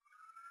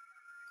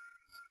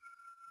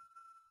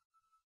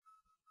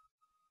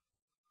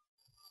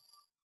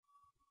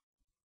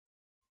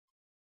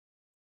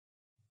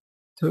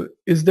 So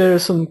is there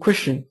some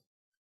question?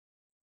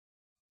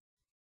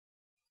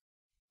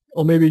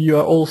 Or maybe you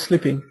are all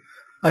sleeping.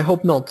 I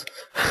hope not.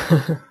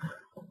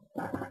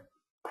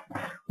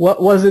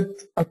 What was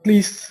it at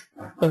least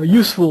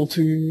useful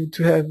to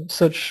have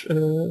such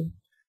a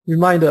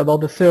reminder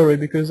about the theory,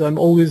 because I'm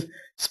always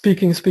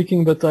speaking,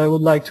 but I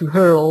would like to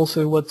hear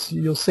also what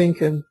you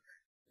think, and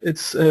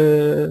it's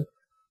good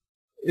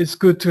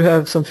to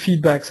have some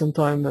feedback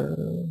sometime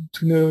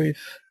to know if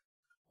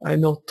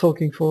I'm not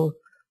talking for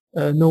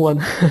no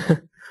one.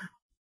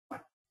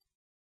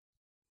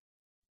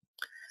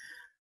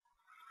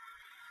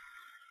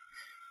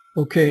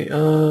 Okay.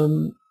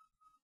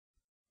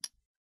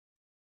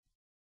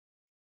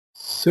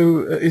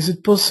 So is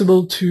it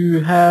possible to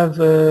have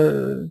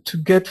to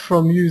get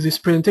from you this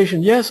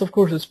presentation? Yes, of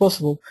course it's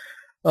possible.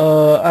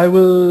 I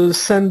will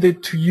send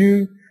it to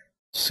you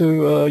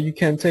so you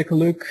can take a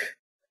look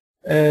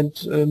and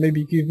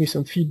maybe give me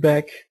some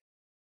feedback.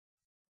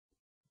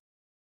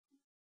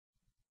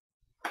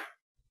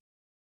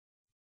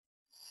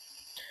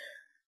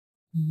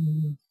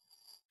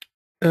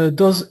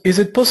 Is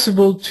it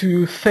possible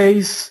to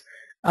phase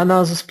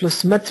analysis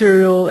plus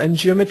material and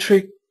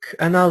geometric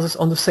analysis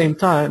on the same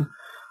time?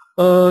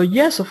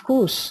 Yes, of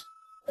course.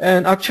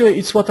 And actually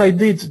it's what I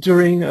did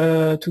during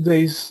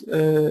today's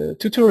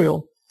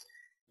tutorial.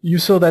 You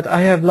saw that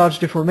I have large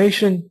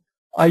deformation,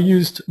 I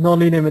used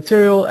nonlinear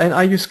material, and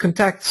I used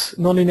contacts,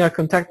 nonlinear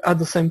contact at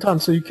the same time.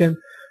 So you can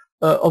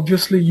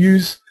obviously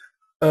use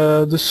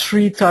the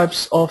three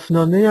types of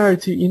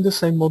nonlinearity in the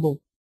same model.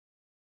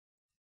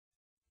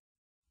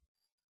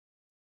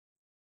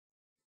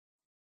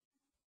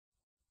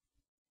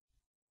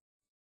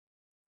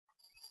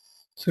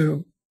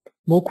 So,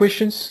 more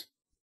questions?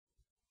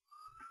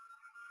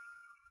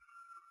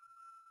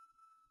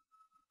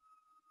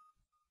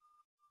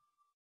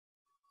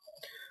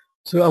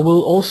 So I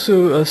will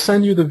also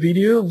send you the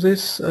video of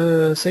this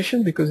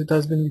session because it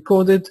has been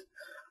recorded.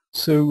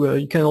 So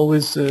you can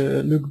always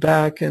look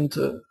back, and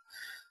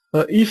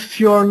if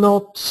you are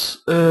not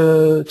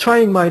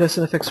trying midas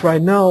NFX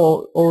right now,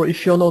 or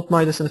if you're not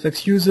midas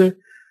NFX user,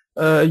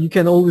 you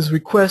can always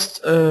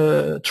request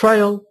a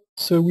trial.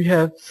 So we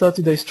have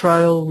 30 days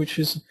trial, which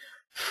is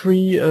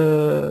free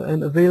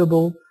and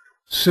available.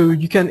 So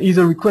you can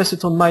either request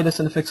it on midas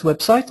NFX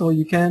website, or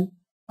you can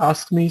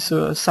ask me.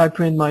 So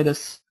Cyprian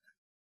Midas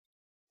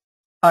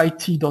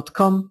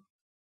it.com.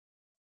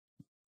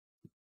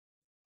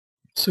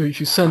 So if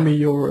you send me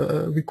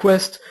your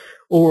request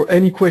or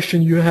any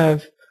question you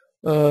have,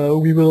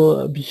 we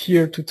will be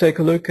here to take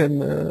a look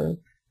and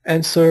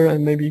answer,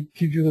 and maybe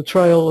give you the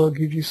trial or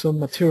give you some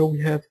material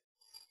we have.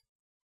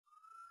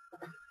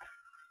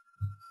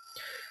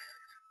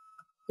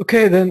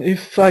 Okay, then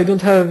if I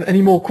don't have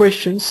any more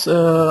questions,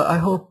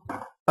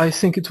 I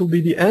think it will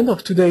be the end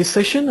of today's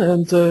session,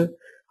 and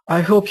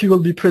I hope you will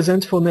be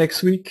present for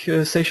next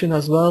week's session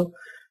as well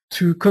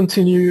to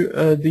continue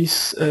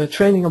this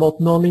training about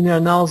nonlinear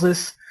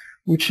analysis,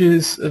 which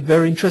is a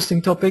very interesting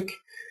topic.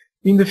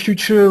 In the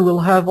future, we'll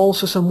have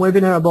also some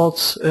webinar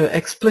about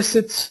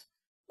explicit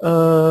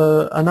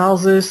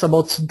analysis,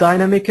 about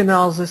dynamic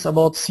analysis,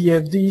 about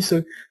CFD.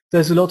 So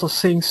there's a lot of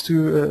things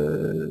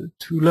to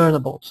learn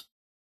about.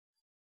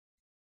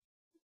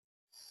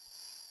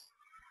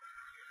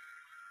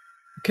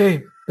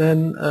 Okay,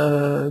 then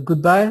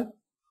goodbye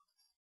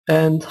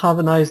and have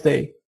a nice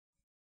day.